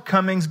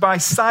shortcomings by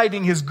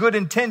citing his good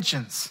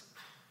intentions.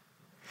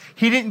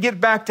 He didn't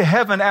get back to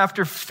heaven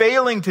after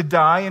failing to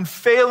die and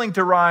failing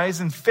to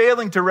rise and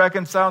failing to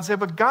reconcile and say,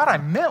 but God, I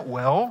meant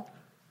well.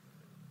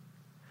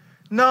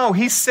 No,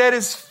 he set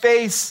his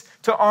face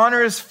to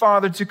honor his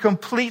Father, to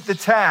complete the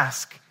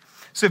task.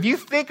 So if you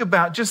think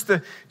about just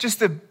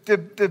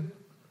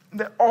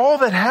all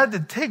that had to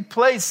take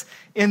place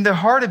in the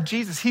heart of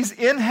Jesus, he's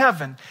in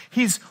heaven,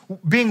 he's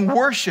being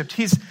worshiped,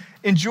 he's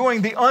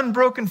enjoying the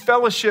unbroken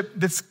fellowship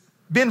that's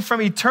been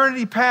from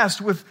eternity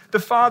past with the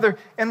Father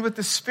and with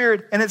the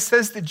Spirit. And it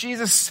says that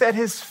Jesus set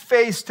his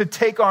face to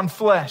take on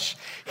flesh.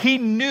 He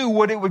knew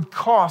what it would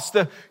cost,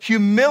 the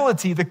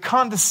humility, the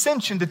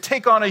condescension to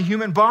take on a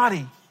human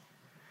body,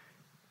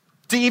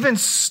 to even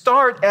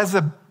start as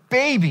a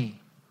baby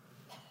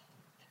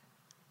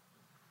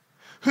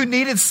who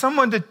needed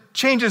someone to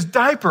change his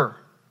diaper.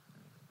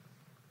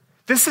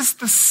 This is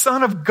the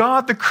Son of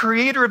God, the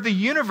creator of the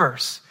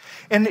universe.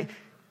 And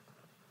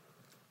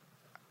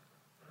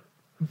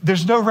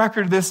there's no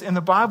record of this in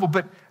the Bible,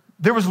 but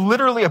there was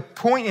literally a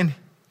point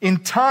in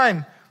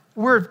time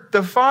where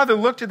the Father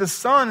looked at the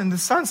Son and the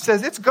Son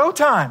says, it's go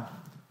time.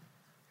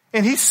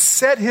 And he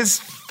set his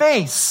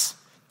face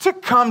to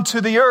come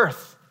to the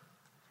earth.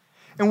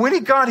 And when he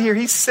got here,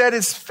 he set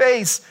his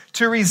face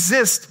to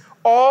resist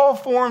all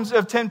forms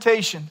of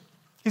temptation.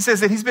 He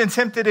says that he's been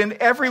tempted in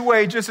every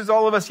way, just as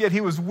all of us, yet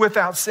he was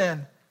without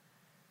sin.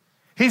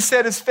 He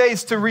set his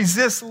face to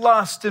resist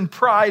lust and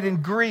pride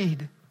and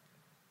greed.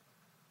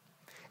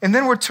 And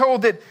then we're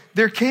told that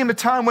there came a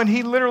time when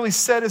he literally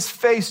set his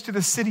face to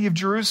the city of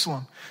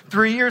Jerusalem.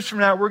 3 years from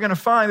now, we're going to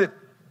find that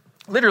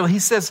Literally, he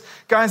says,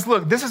 guys,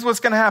 look, this is what's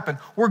going to happen.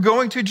 We're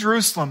going to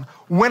Jerusalem.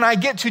 When I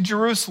get to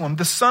Jerusalem,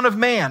 the Son of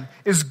Man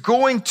is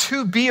going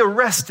to be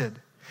arrested.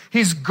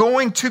 He's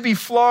going to be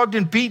flogged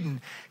and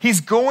beaten. He's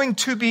going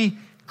to be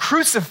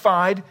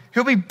crucified.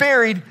 He'll be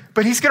buried,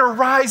 but he's going to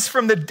rise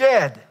from the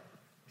dead.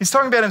 He's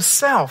talking about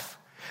himself.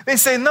 They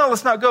say, no,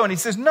 let's not go. And he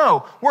says,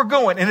 no, we're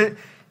going. And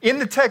in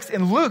the text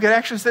in Luke, it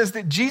actually says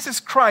that Jesus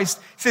Christ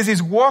says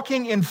he's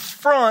walking in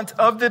front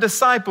of the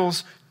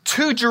disciples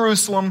to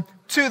Jerusalem,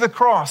 to the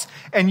cross.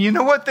 And you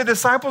know what the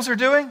disciples are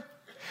doing?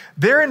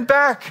 They're in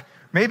back,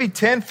 maybe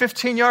 10,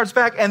 15 yards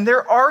back, and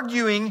they're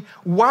arguing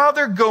while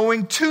they're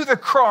going to the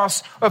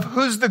cross of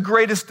who's the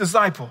greatest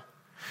disciple.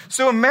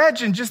 So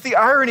imagine just the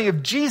irony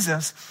of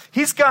Jesus.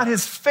 He's got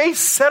his face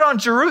set on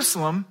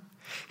Jerusalem.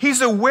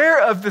 He's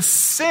aware of the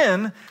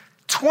sin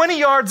 20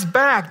 yards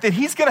back that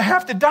he's going to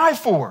have to die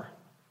for.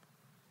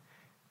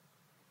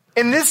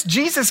 And this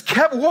Jesus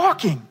kept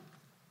walking.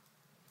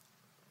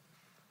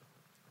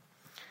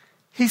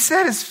 He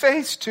set his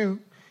face to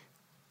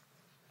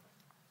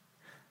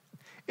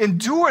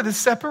endure the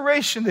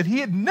separation that he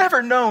had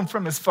never known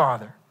from his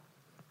Father.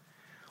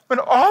 When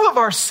all of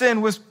our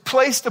sin was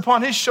placed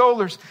upon his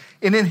shoulders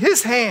and in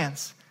his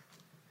hands.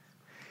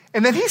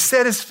 And then he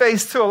set his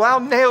face to allow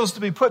nails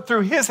to be put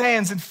through his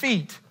hands and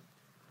feet.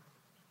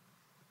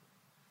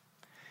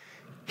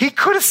 He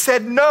could have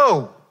said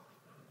no,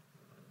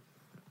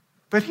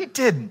 but he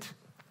didn't.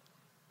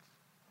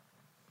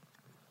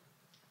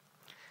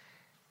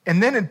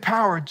 And then in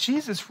power,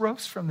 Jesus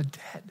rose from the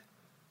dead.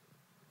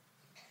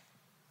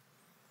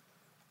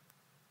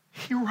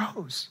 He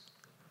rose.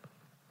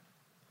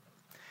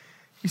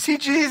 You see,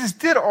 Jesus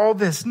did all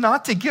this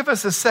not to give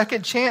us a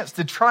second chance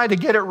to try to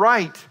get it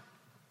right.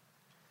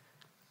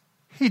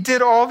 He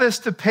did all this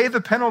to pay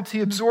the penalty,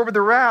 absorb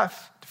the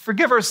wrath, to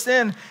forgive our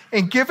sin,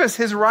 and give us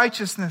his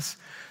righteousness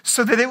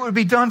so that it would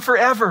be done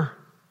forever.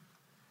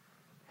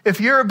 If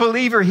you're a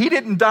believer, he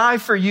didn't die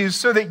for you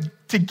so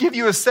that to give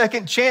you a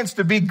second chance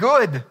to be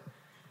good.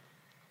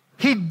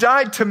 He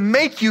died to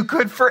make you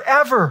good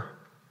forever.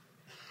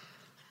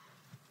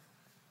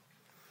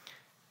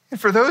 And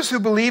for those who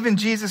believe in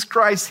Jesus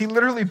Christ, he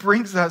literally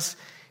brings us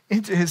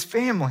into his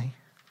family.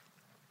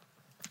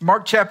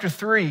 Mark chapter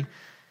 3,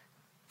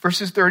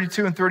 verses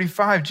 32 and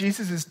 35,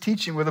 Jesus is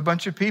teaching with a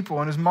bunch of people,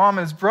 and his mom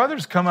and his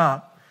brothers come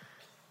up.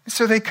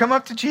 So they come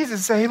up to Jesus and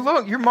say, hey,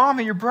 look, your mom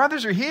and your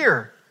brothers are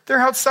here. They're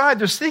outside.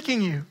 They're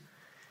seeking you.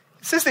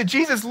 It says that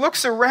Jesus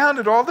looks around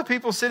at all the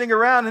people sitting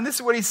around, and this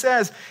is what he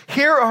says.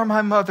 Here are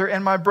my mother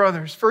and my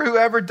brothers. For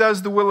whoever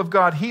does the will of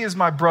God, he is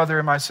my brother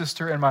and my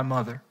sister and my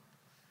mother.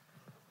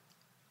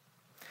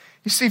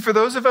 You see, for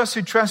those of us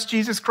who trust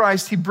Jesus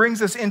Christ, he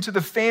brings us into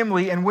the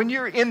family. And when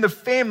you're in the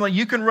family,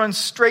 you can run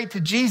straight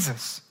to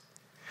Jesus.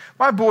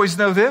 My boys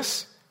know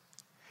this.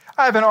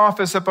 I have an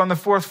office up on the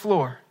 4th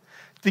floor.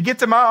 To get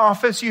to my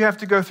office, you have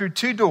to go through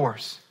 2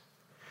 doors.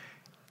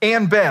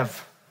 And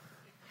Bev,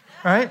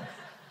 right?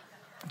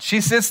 She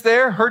sits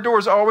there. Her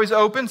door's always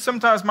open.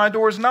 Sometimes my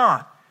door's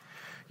not.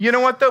 You know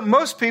what, though?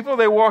 Most people,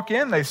 they walk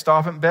in, they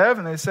stop at Bev,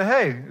 and they say,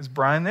 hey, is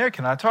Brian there?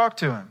 Can I talk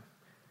to him?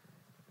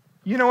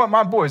 You know what?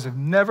 My boys have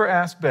never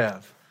asked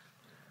Bev,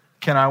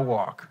 can I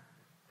walk?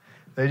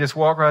 They just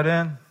walk right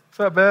in. What's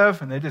up,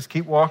 Bev? And they just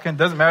keep walking.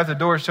 Doesn't matter if the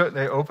door's shut.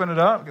 They open it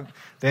up.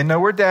 They know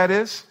where Dad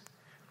is.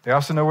 They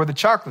also know where the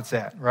chocolate's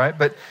at, right?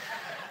 But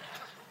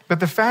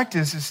the fact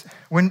is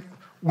when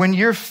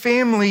you're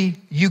family,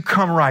 you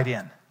come right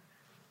in.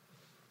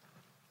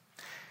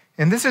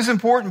 And this is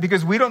important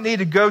because we don't need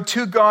to go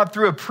to God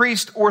through a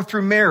priest or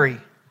through Mary.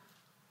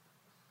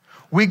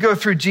 We go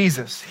through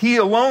Jesus. He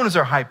alone is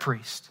our high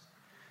priest.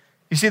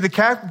 You see, the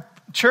Catholic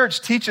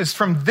Church teaches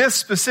from this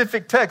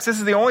specific text, this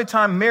is the only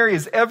time Mary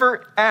has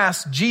ever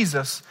asked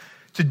Jesus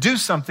to do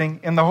something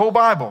in the whole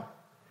Bible.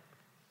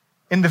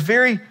 And the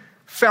very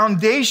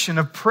foundation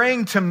of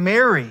praying to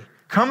Mary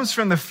comes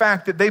from the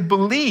fact that they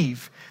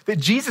believe that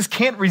Jesus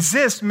can't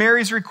resist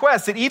Mary's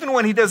request, that even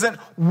when he doesn't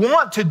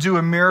want to do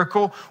a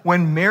miracle,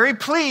 when Mary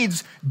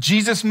pleads,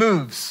 Jesus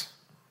moves.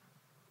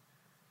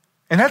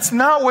 And that's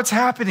not what's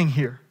happening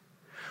here.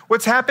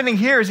 What's happening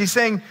here is he's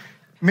saying,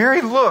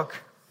 Mary, look,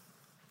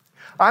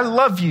 I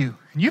love you.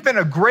 You've been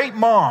a great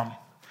mom,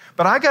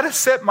 but I got to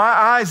set my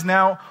eyes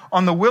now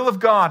on the will of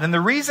God. And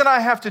the reason I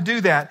have to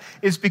do that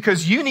is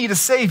because you need a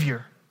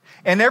Savior,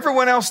 and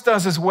everyone else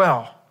does as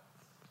well.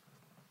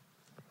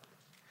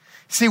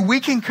 See, we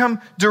can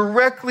come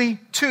directly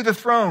to the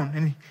throne.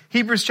 In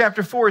Hebrews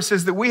chapter 4, it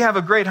says that we have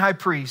a great high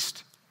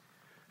priest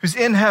who's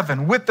in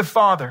heaven with the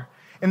Father,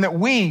 and that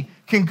we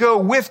can go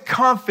with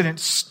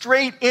confidence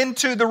straight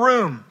into the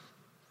room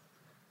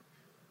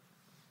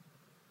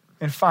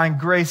and find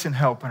grace and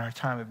help in our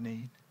time of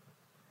need.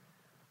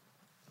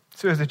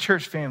 So as a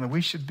church family,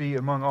 we should be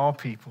among all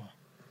people,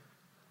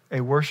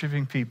 a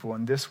worshiping people,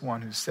 and this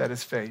one who set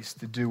his face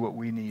to do what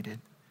we needed.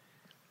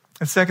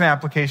 The second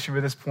application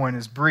for this point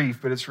is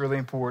brief, but it's really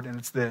important, and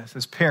it's this.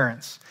 As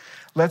parents,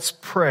 let's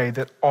pray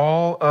that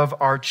all of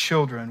our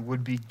children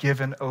would be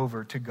given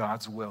over to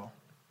God's will.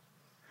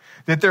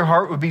 That their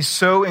heart would be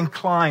so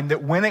inclined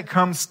that when it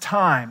comes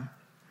time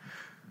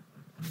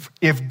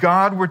if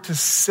God were to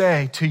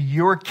say to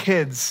your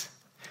kids,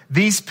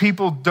 these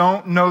people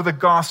don't know the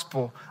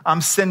gospel,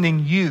 I'm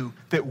sending you,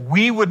 that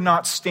we would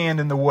not stand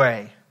in the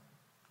way.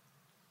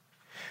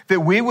 That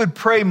we would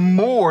pray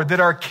more that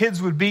our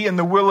kids would be in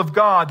the will of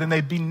God than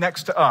they'd be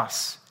next to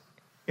us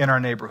in our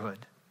neighborhood.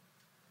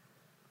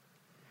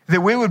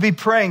 That we would be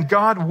praying,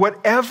 God,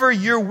 whatever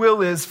your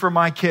will is for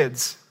my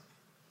kids,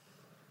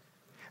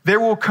 there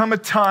will come a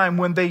time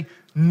when they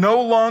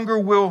no longer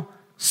will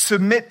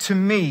submit to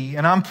me,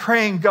 and I'm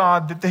praying,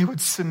 God, that they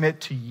would submit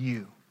to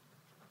you.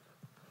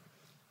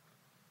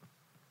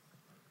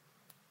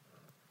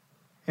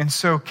 And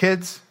so,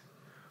 kids,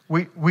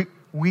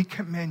 we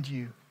commend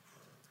you.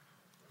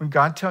 When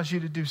God tells you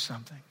to do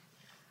something,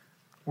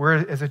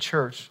 we're, as a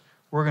church,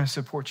 we're going to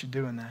support you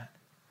doing that.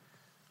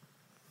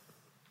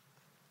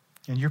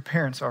 And your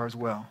parents are as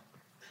well,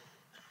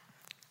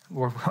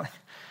 Lord willing.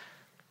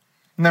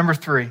 Number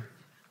 3.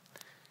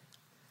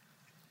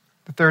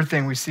 The third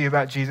thing we see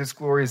about Jesus'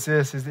 glory is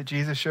this, is that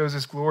Jesus shows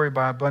his glory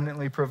by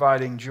abundantly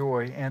providing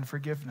joy and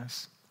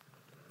forgiveness.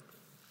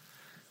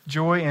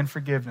 Joy and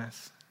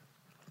forgiveness.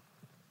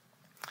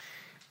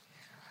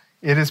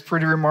 It is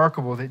pretty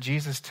remarkable that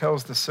Jesus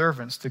tells the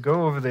servants to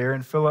go over there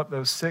and fill up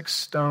those 6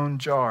 stone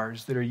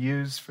jars that are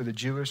used for the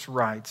Jewish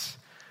rites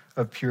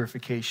of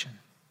purification.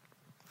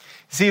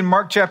 See, in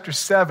Mark chapter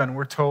 7,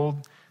 we're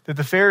told that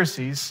the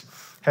Pharisees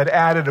had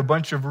added a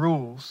bunch of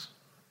rules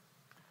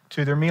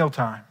to their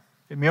mealtime.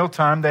 At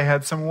mealtime, they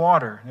had some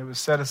water. It was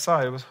set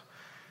aside.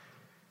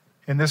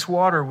 And this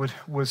water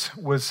was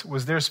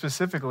there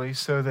specifically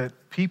so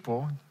that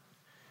people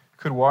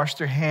could wash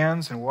their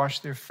hands and wash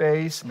their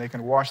face, and they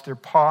can wash their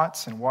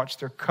pots and wash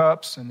their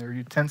cups and their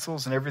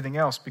utensils and everything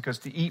else, because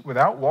to eat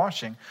without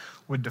washing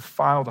would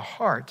defile the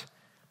heart,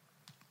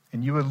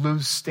 and you would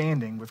lose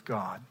standing with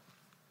God.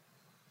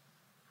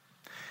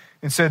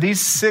 And so these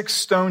 6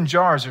 stone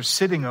jars are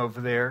sitting over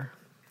there,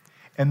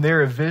 and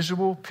they're a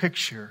visual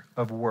picture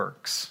of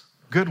works,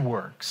 good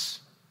works,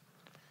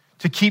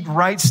 to keep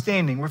right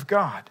standing with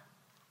God.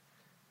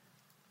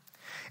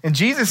 And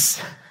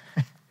Jesus,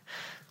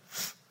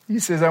 he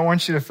says, I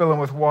want you to fill them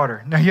with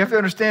water. Now you have to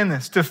understand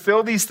this. To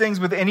fill these things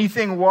with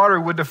anything water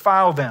would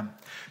defile them.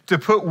 To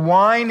put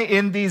wine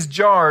in these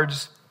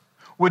jars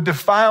would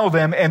defile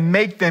them and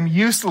make them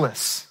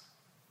useless.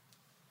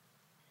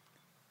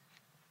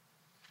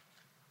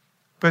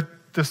 But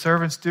the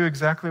servants do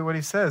exactly what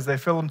he says. They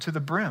fill them to the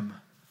brim.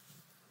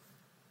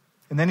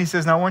 And then he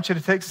says, now I want you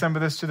to take some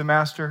of this to the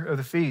master of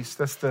the feast.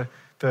 That's the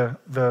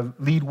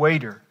lead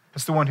waiter.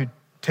 That's the one who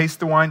tastes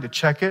the wine to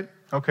check it.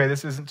 Okay,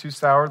 this isn't too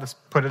sour. Let's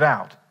put it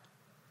out.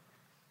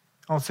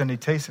 All of a sudden he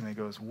tastes it and he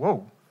goes,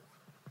 whoa.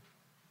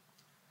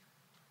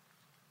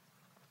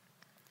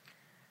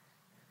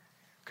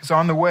 Because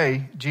on the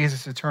way,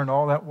 Jesus had turned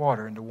all that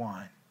water into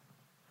wine.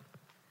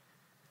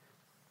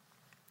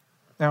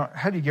 Now,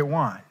 how do you get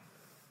wine?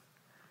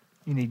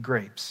 You need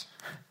grapes.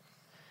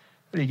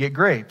 How do you get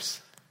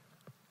grapes?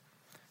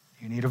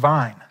 You need a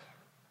vine.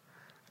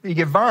 How do you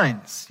get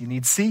vines? You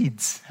need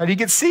seeds. How do you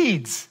get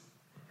seeds?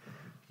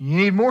 You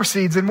need more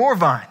seeds and more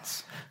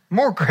vines,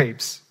 more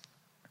grapes.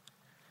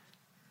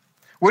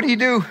 What do you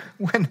do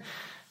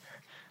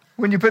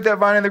when you put that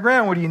vine in the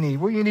ground? What do you need?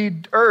 Well, you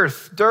need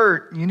earth,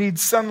 dirt, you need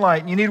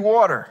sunlight, you need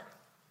water.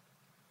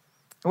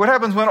 And what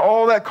happens when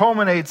all that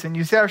culminates and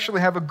you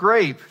actually have a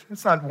grape?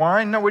 It's not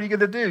wine. No, what are you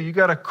going to do? You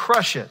got to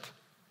crush it.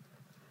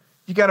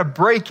 You got to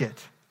break it.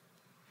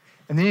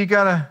 And then you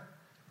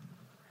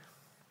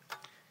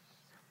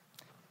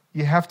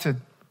have to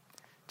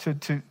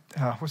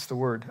what's the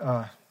word?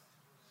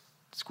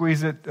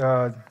 Squeeze it,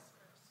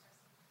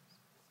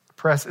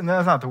 press it. No,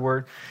 that's not the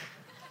word.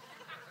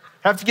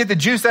 Have to get the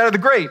juice out of the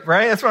grape,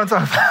 right? That's what I'm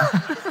talking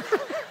about.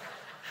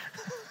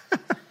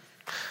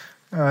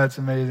 Oh, that's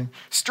amazing.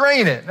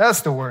 Strain it.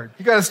 That's the word.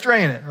 You got to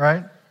strain it,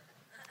 right?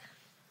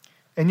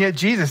 And yet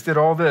Jesus did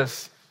all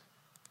this,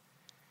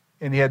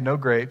 and he had no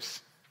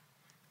grapes,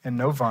 and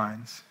no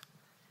vines,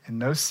 and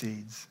no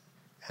seeds,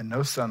 and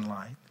no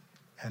sunlight,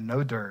 and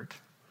no dirt,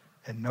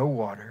 and no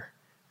water,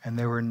 and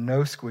there were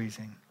no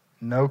squeezing,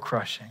 no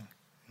crushing,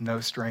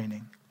 no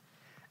straining.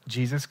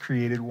 Jesus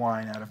created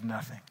wine out of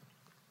nothing.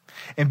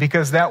 And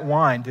because that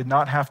wine did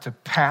not have to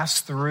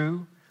pass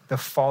through the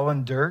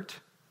fallen dirt,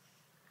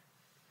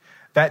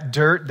 that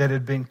dirt that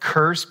had been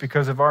cursed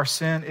because of our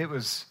sin, it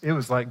was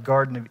like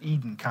Garden of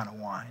Eden kind of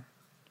wine.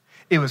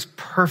 It was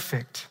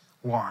perfect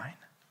wine.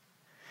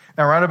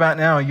 Now, right about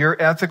now, your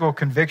ethical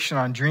conviction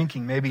on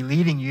drinking may be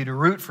leading you to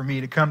root for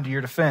me to come to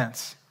your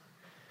defense.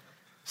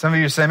 Some of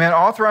you say, man,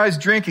 authorize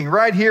drinking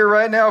right here,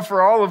 right now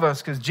for all of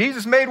us because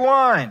Jesus made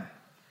wine.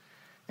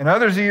 And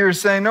others of you are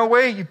saying, no,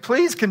 wait, you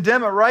please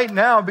condemn it right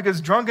now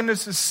because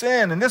drunkenness is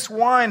sin. And this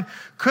wine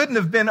couldn't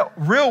have been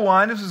real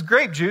wine. This was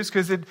grape juice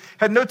because it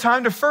had no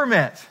time to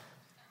ferment.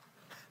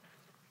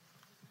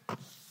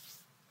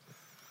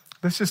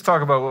 Let's just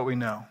talk about what we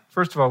know.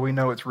 First of all, we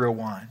know it's real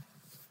wine.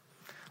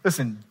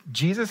 Listen,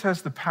 Jesus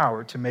has the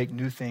power to make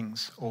new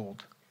things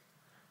old.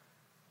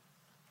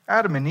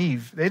 Adam and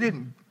Eve, they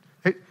didn't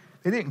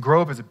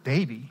grow up as a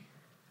baby.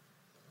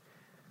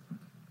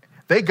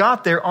 They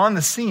got there on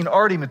the scene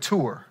already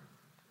mature.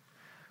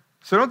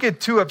 So don't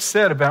get too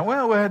upset about,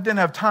 well, I didn't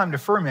have time to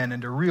ferment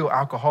into real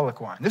alcoholic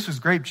wine. This was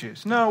grape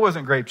juice. No, it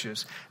wasn't grape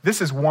juice.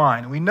 This is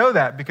wine. And we know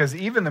that because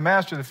even the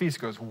master of the feast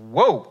goes,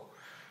 whoa.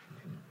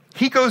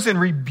 He goes and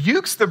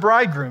rebukes the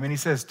bridegroom and he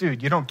says,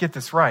 dude, you don't get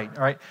this right,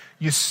 all right?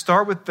 You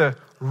start with the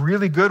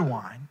really good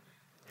wine.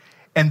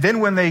 And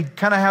then when they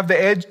kind of have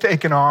the edge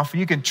taken off,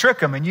 you can trick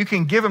them and you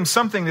can give them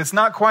something that's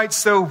not quite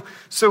so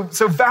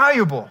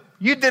valuable.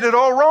 You did it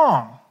all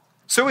wrong.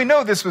 So we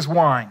know this was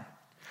wine.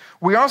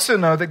 We also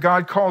know that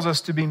God calls us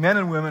to be men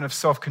and women of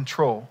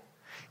self-control.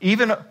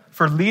 Even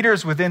for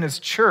leaders within his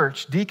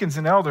church, deacons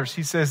and elders,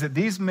 he says that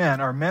these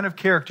men are men of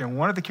character. And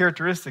one of the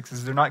characteristics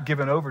is they're not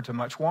given over to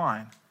much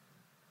wine.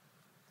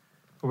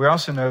 But we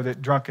also know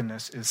that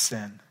drunkenness is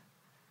sin.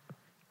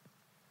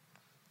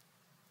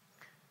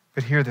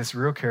 But hear this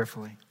real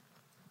carefully.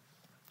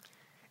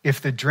 If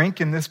the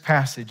drink in this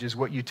passage is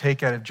what you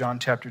take out of John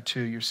chapter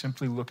 2, you're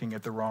simply looking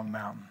at the wrong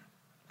mountain.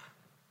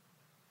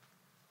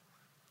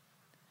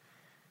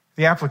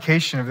 The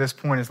application of this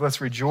point is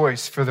let's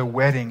rejoice, for the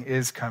wedding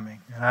is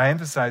coming. And I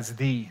emphasize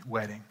the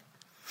wedding.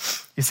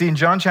 You see, in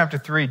John chapter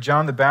 3,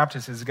 John the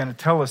Baptist is going to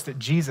tell us that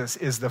Jesus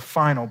is the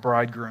final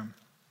bridegroom.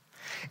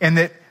 And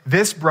that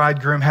this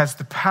bridegroom has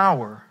the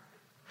power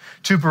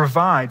to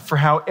provide for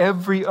how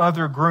every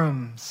other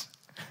grooms,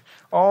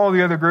 all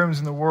the other grooms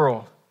in the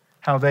world,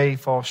 how they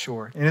fall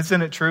short. And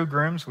isn't it true,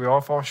 grooms? We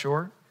all fall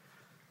short.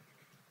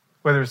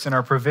 Whether it's in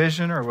our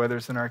provision or whether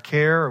it's in our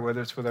care or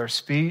whether it's with our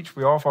speech,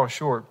 we all fall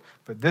short.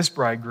 But this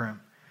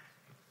bridegroom,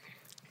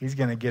 he's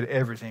going to get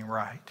everything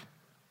right.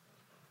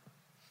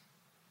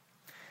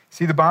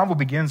 See, the Bible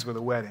begins with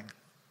a wedding.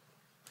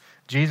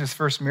 Jesus'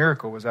 first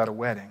miracle was at a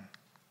wedding.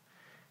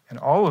 And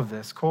all of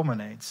this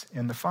culminates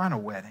in the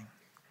final wedding.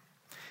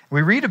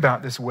 We read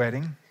about this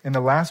wedding in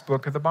the last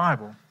book of the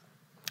Bible.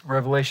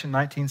 Revelation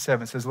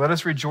 19:7 says, let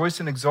us rejoice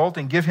and exult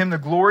and give him the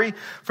glory,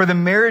 for the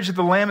marriage of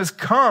the Lamb has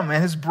come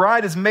and his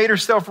bride has made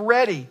herself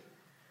ready.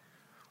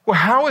 Well,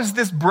 how is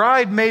this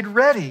bride made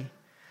ready?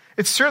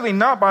 It's certainly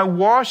not by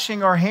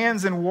washing our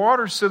hands in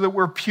water so that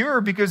we're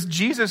pure, because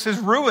Jesus has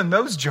ruined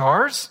those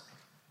jars.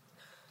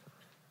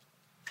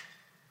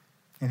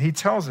 And he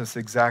tells us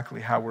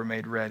exactly how we're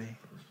made ready.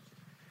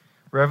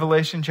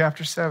 Revelation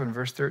chapter 7,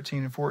 verse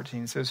 13 and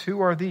 14 says,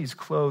 who are these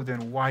clothed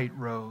in white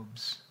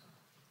robes?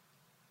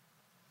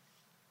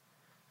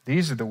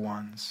 These are the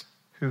ones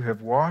who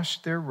have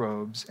washed their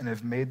robes and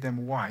have made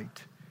them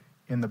white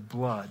in the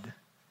blood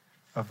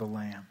of the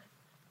Lamb.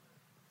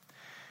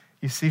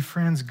 You see,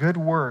 friends, good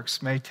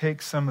works may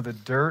take some of the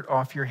dirt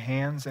off your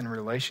hands in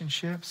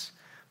relationships,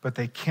 but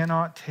they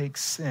cannot take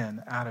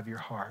sin out of your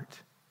heart.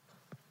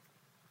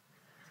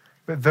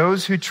 But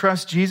those who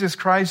trust Jesus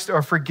Christ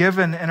are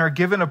forgiven and are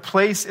given a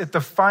place at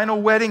the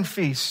final wedding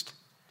feast.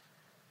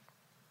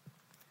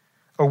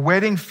 A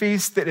wedding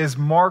feast that is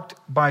marked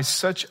by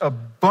such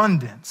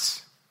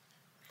abundance.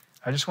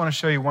 I just want to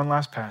show you one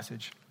last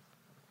passage.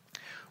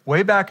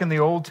 Way back in the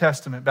Old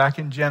Testament, back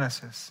in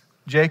Genesis,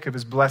 Jacob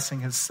is blessing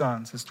his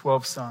sons, his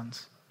 12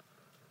 sons.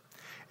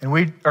 And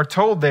we are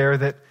told there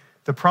that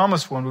the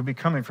promised one would be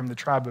coming from the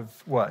tribe of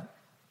what?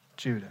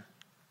 Judah.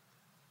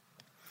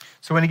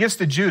 So when he gets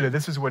to Judah,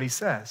 this is what he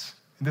says.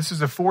 And this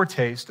is a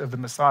foretaste of the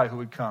Messiah who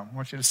would come. I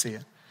want you to see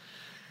it.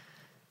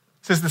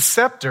 It says, the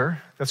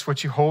scepter, that's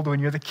what you hold when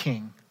you're the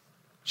king,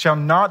 shall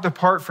not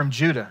depart from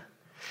Judah.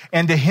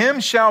 And to him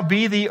shall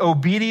be the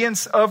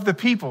obedience of the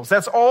peoples.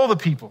 That's all the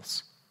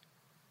peoples.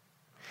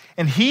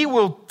 And he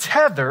will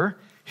tether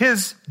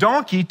his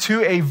donkey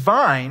to a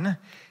vine,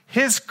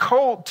 his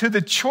colt to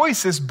the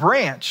choicest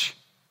branch.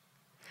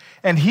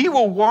 And he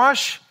will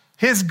wash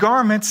his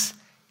garments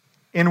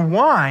in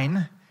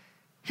wine,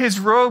 his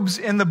robes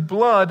in the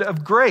blood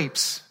of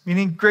grapes,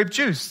 meaning grape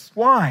juice,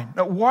 wine.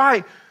 Now,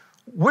 why?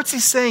 What's he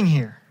saying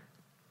here?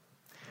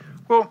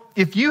 Well,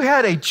 if you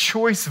had a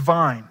choice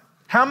vine,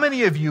 how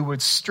many of you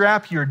would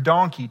strap your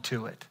donkey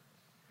to it?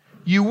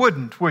 You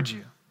wouldn't, would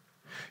you?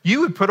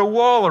 You would put a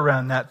wall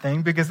around that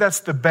thing because that's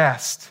the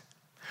best.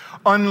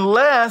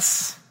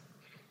 Unless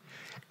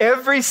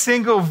every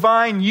single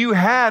vine you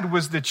had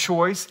was the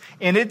choice,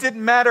 and it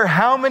didn't matter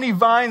how many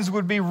vines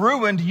would be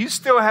ruined, you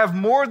still have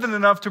more than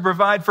enough to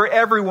provide for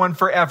everyone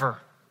forever.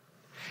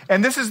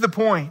 And this is the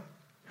point.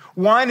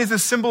 Wine is a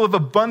symbol of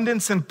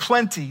abundance and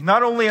plenty,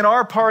 not only in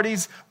our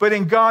parties, but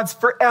in God's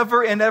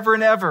forever and ever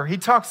and ever. He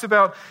talks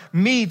about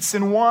meats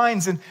and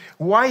wines, and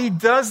why he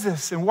does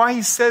this and why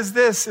he says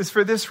this is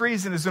for this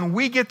reason, is when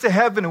we get to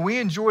heaven and we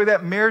enjoy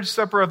that marriage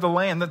supper of the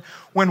Lamb, that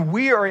when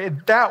we are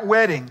at that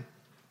wedding,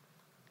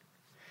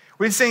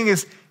 what he's saying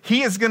is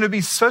he is going to be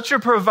such a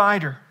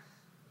provider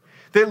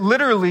that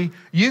literally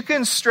you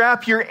can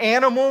strap your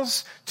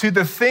animals to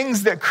the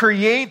things that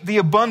create the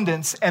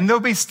abundance, and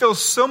there'll be still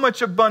so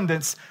much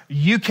abundance,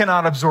 you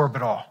cannot absorb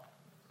it all.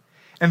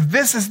 And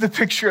this is the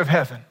picture of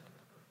heaven.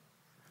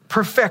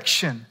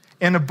 Perfection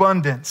and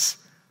abundance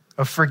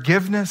of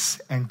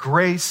forgiveness and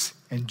grace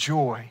and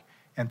joy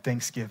and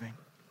thanksgiving.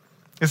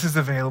 This is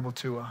available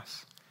to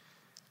us.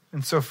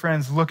 And so,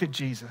 friends, look at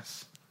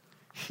Jesus.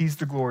 He's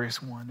the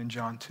glorious one in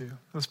John 2.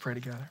 Let's pray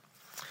together.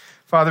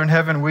 Father in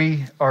heaven,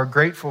 we are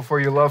grateful for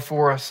your love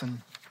for us, and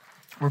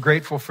we're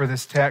grateful for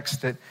this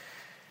text that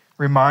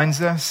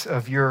reminds us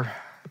of your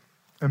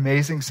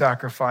amazing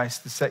sacrifice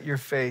to set your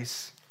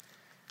face,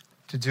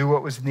 to do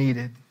what was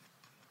needed,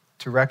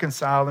 to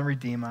reconcile and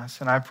redeem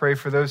us. And I pray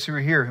for those who are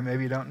here who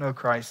maybe don't know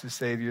Christ as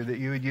Savior, that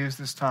you would use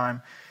this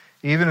time,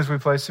 even as we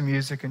play some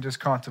music and just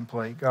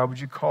contemplate. God, would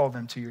you call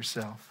them to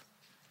yourself?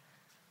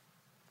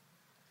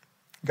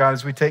 God,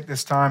 as we take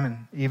this time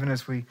and even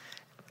as we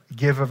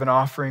give of an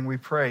offering, we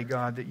pray,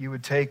 God, that you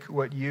would take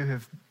what you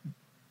have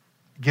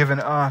given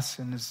us,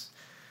 and as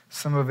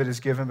some of it is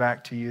given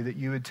back to you, that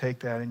you would take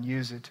that and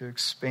use it to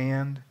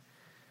expand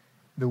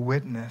the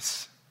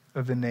witness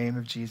of the name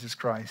of Jesus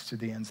Christ to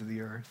the ends of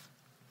the earth.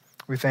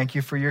 We thank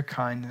you for your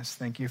kindness.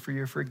 Thank you for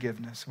your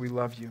forgiveness. We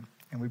love you,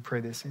 and we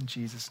pray this in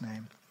Jesus'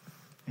 name.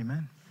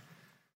 Amen.